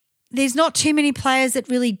there's not too many players that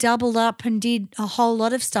really doubled up and did a whole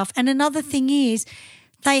lot of stuff. And another thing is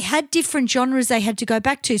they had different genres they had to go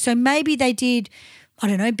back to. So maybe they did, I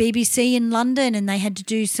don't know, BBC in London and they had to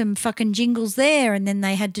do some fucking jingles there, and then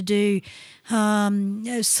they had to do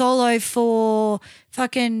a solo for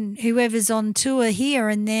fucking whoever's on tour here,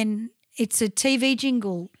 and then it's a TV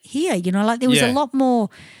jingle here. You know, like there was a lot more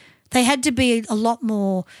 – they had to be a lot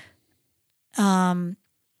more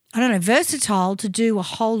I don't know, versatile to do a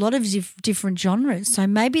whole lot of different genres. So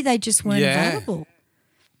maybe they just weren't available.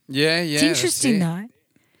 Yeah. It's interesting though.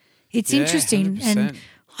 It's interesting 100%. and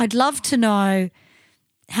I'd love to know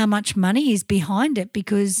how much money is behind it,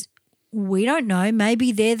 because we don't know.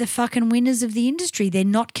 Maybe they're the fucking winners of the industry. They're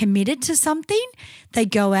not committed to something. They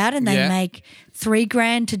go out and they make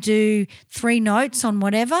 $3,000 to do 3 notes on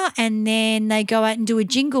whatever, and then they go out and do a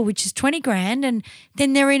jingle which is $20,000, and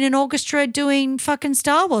then they're in an orchestra doing fucking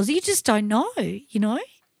Star Wars. You just don't know, you know?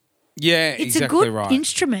 Yeah, it's exactly a good right.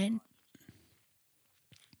 instrument.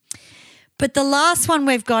 But the last one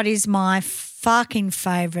we've got is my fucking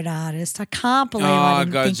favourite artist. I can't believe I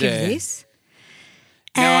didn't think of this.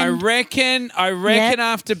 Now, I And- reckon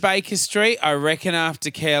after Baker Street, I reckon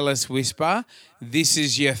after Careless Whisper, this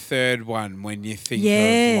is your third one when you think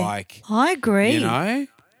of like, I agree. you know,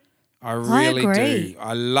 I really agree. do.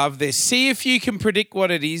 I love this. See if you can predict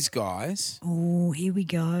what it is, guys. Oh, here we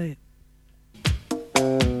go.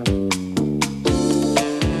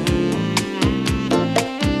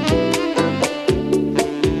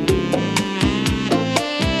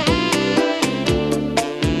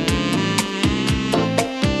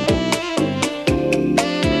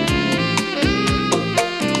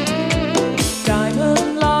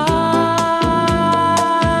 Diamond line,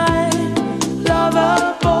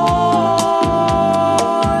 lover boy.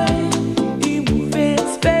 You move in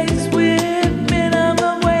space with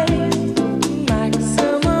minimum waste,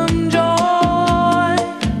 maximum joy.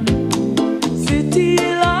 City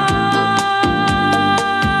lights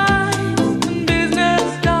and business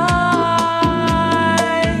nights.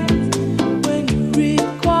 When you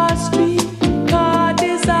require streetcar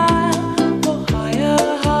desire for higher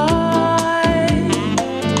heights.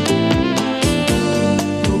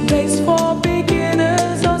 No place for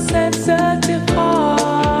beginners or sensitive hearts.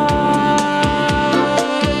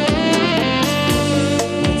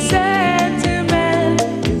 Sentiment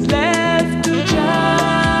is left to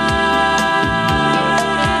chance.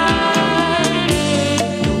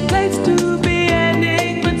 No place to be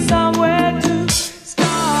ending, but somewhere to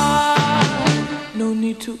start. No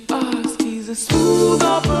need to ask, he's a smooth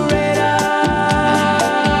operator.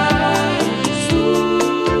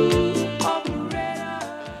 Smooth operator.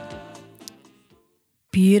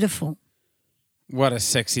 Beautiful. What a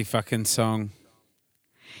sexy fucking song.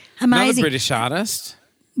 Amazing. Another British artist.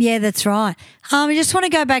 Yeah, that's right. I just want to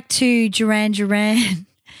go back to Duran Duran.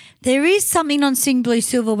 There is something on Sing Blue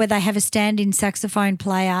Silver where they have a stand-in saxophone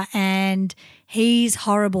player and he's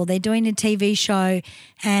horrible. They're doing a TV show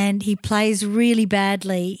and he plays really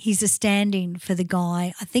badly. He's a stand-in for the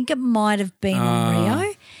guy. I think it might have been on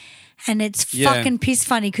Rio. And it's Yeah. fucking piss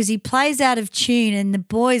funny because he plays out of tune and the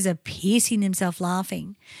boys are pissing themselves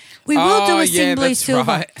laughing. We will do a Sing Blue that's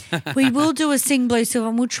Silver. right. We will do a Sing Blue Silver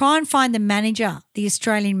and we'll try and find the manager, the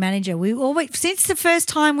Australian manager. We always, since the first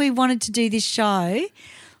time we wanted to do this show,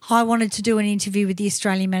 I wanted to do an interview with the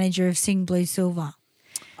Australian manager of Sing Blue Silver.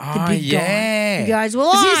 The big guy. He goes,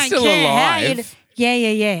 well, Is he I don't still care how you alive?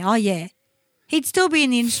 Yeah. Oh, yeah. He'd still be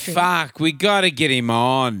in the industry. Fuck, we got to get him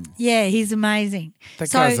on. Yeah, he's amazing. That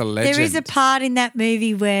guy's a There is a legend. part in that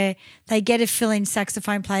movie where they get a fill-in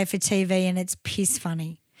saxophone player for TV and it's piss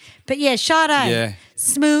funny. But yeah, Sade, Yeah.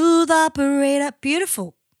 smooth operator,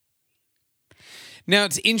 beautiful. Now,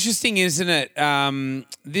 it's interesting, isn't it?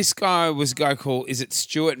 This guy was a guy called, is it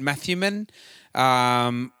Stuart Matthewman,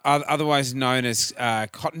 otherwise known as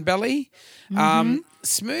Cotton Belly.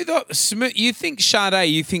 Smooth. You think Sade,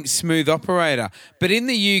 you think smooth operator. But in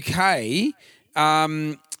the UK,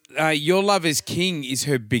 Your Love Is King is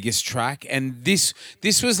her biggest track. And this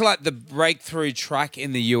was like the breakthrough track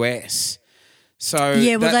in the US. So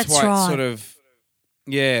Yeah, well, that's why right. it's sort of,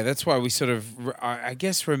 yeah, that's why we sort of, I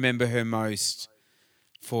guess, remember her most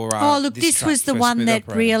for Oh, look, this track was the for one Smooth that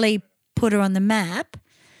Operator. really put her on the map.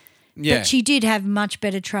 Yeah. But she did have much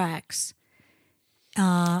better tracks.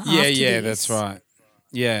 Yeah, after that's this. right.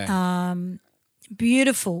 Yeah.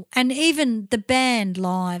 Beautiful. And even the band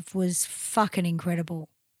live was fucking incredible.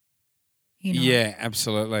 You know? Yeah,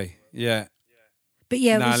 absolutely. Yeah. But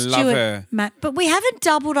yeah, No, it was I love Stuart her. Matt. But we haven't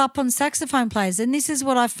doubled up on saxophone players, and this is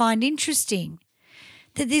what I find interesting.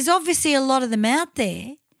 That there's obviously a lot of them out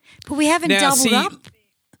there, But we haven't doubled up.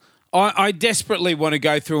 I desperately want to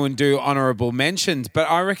go through and do honourable mentions, but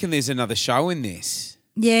I reckon there's another show in this.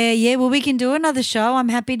 Yeah. Well, we can do another show. I'm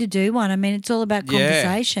happy to do one. I mean, it's all about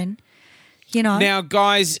conversation. You know. Now,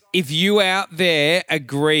 guys, if you out there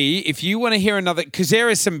agree, if you want to hear another, because there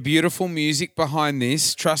is some beautiful music behind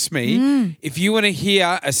this, trust me. If you want to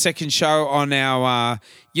hear a second show on our,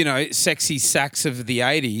 sexy sax of the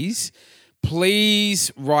 80s,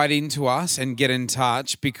 please write into us and get in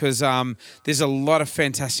touch because there's a lot of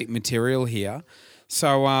fantastic material here.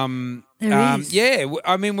 So, I mean,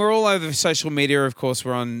 we're all over social media, of course.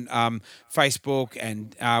 We're on Facebook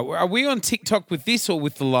and are we on TikTok with this or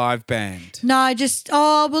with the live band? No,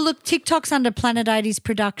 look, TikTok's under Planet 80s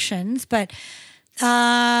Productions, but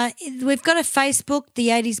we've got a Facebook, the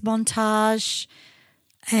 80s Montage,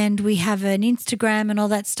 and we have an Instagram and all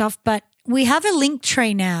that stuff, but we have a link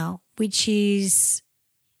tree now, which is,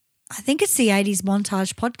 I think it's the 80s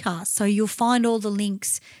Montage podcast. So you'll find all the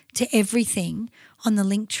links to everything on the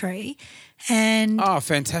link tree. And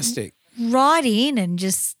fantastic. Write in and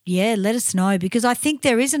just, let us know because I think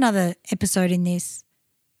there is another episode in this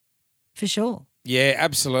for sure. Yeah,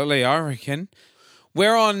 absolutely, I reckon.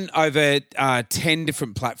 We're on over 10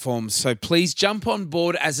 different platforms, so please jump on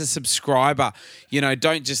board as a subscriber.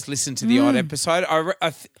 Don't just listen to the odd episode.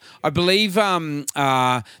 I believe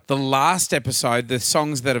the last episode, the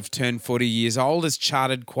songs that have turned 40 years old, has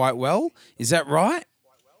charted quite well. Is that right?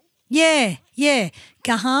 Yeah.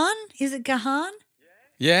 Gahan? Is it Gahan?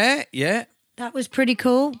 Yeah. That was pretty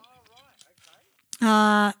cool.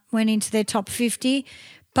 Went into their top 50.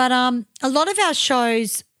 But a lot of our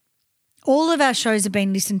shows, all of our shows have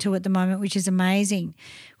been listened to at the moment, which is amazing.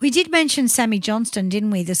 We did mention Sammy Johnston,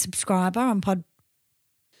 didn't we, the subscriber on podcast?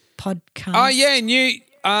 Oh,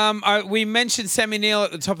 yeah, we mentioned Sammy Neal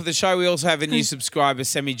at the top of the show. We also have a new subscriber,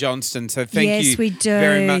 Sammy Johnston. So thank you we do.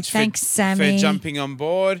 very much Thanks, Sammy. for jumping on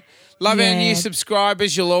board. Love our new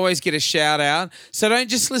subscribers. You'll always get a shout out. So don't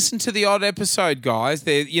just listen to the odd episode, guys.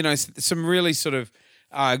 There, some really sort of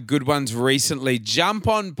good ones recently. Jump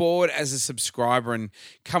on board as a subscriber and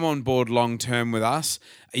come on board long term with us.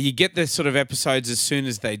 You get the sort of episodes as soon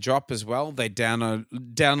as they drop as well. They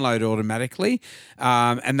download automatically,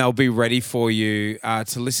 and they'll be ready for you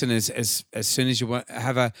to listen as soon as you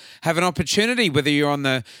have an opportunity. Whether you're on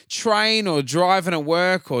the train or driving to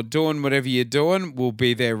work or doing whatever you're doing, we'll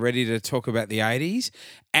be there ready to talk about the 80s.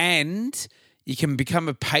 And you can become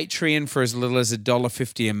a Patreon for as little as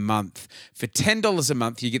 $1.50 a month. For $10 a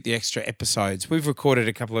month, you get the extra episodes. We've recorded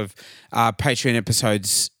a couple of Patreon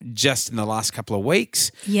episodes just in the last couple of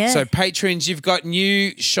weeks. Yeah. So Patrons, you've got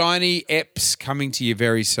new shiny eps coming to you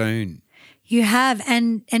very soon. You have.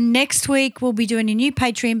 And next week we'll be doing a new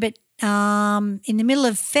Patreon, but in the middle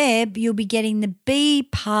of Feb, you'll be getting the B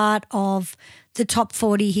part of the top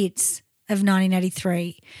 40 hits of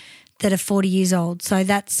 1983. That are 40 years old. So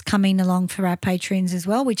that's coming along for our patrons as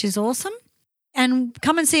well, which is awesome. And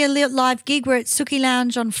come and see a live gig. We're at Suki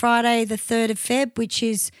Lounge on Friday, the 3rd of Feb, which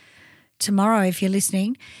is tomorrow if you're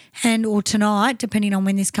listening, or tonight, depending on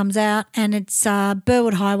when this comes out. And it's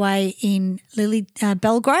Burwood Highway in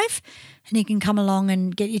Belgrave. And you can come along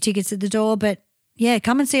and get your tickets at the door. But,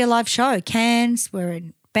 come and see a live show. Cairns, we're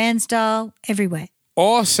in Bairnsdale, everywhere.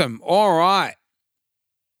 Awesome. All right.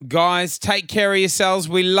 Guys, take care of yourselves.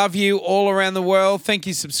 We love you all around the world. Thank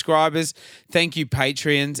you, subscribers. Thank you,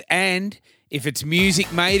 Patreons. And if it's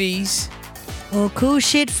music, mateys, or cool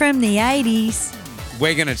shit from the 80s,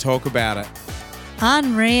 we're going to talk about it.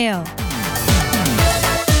 Unreal.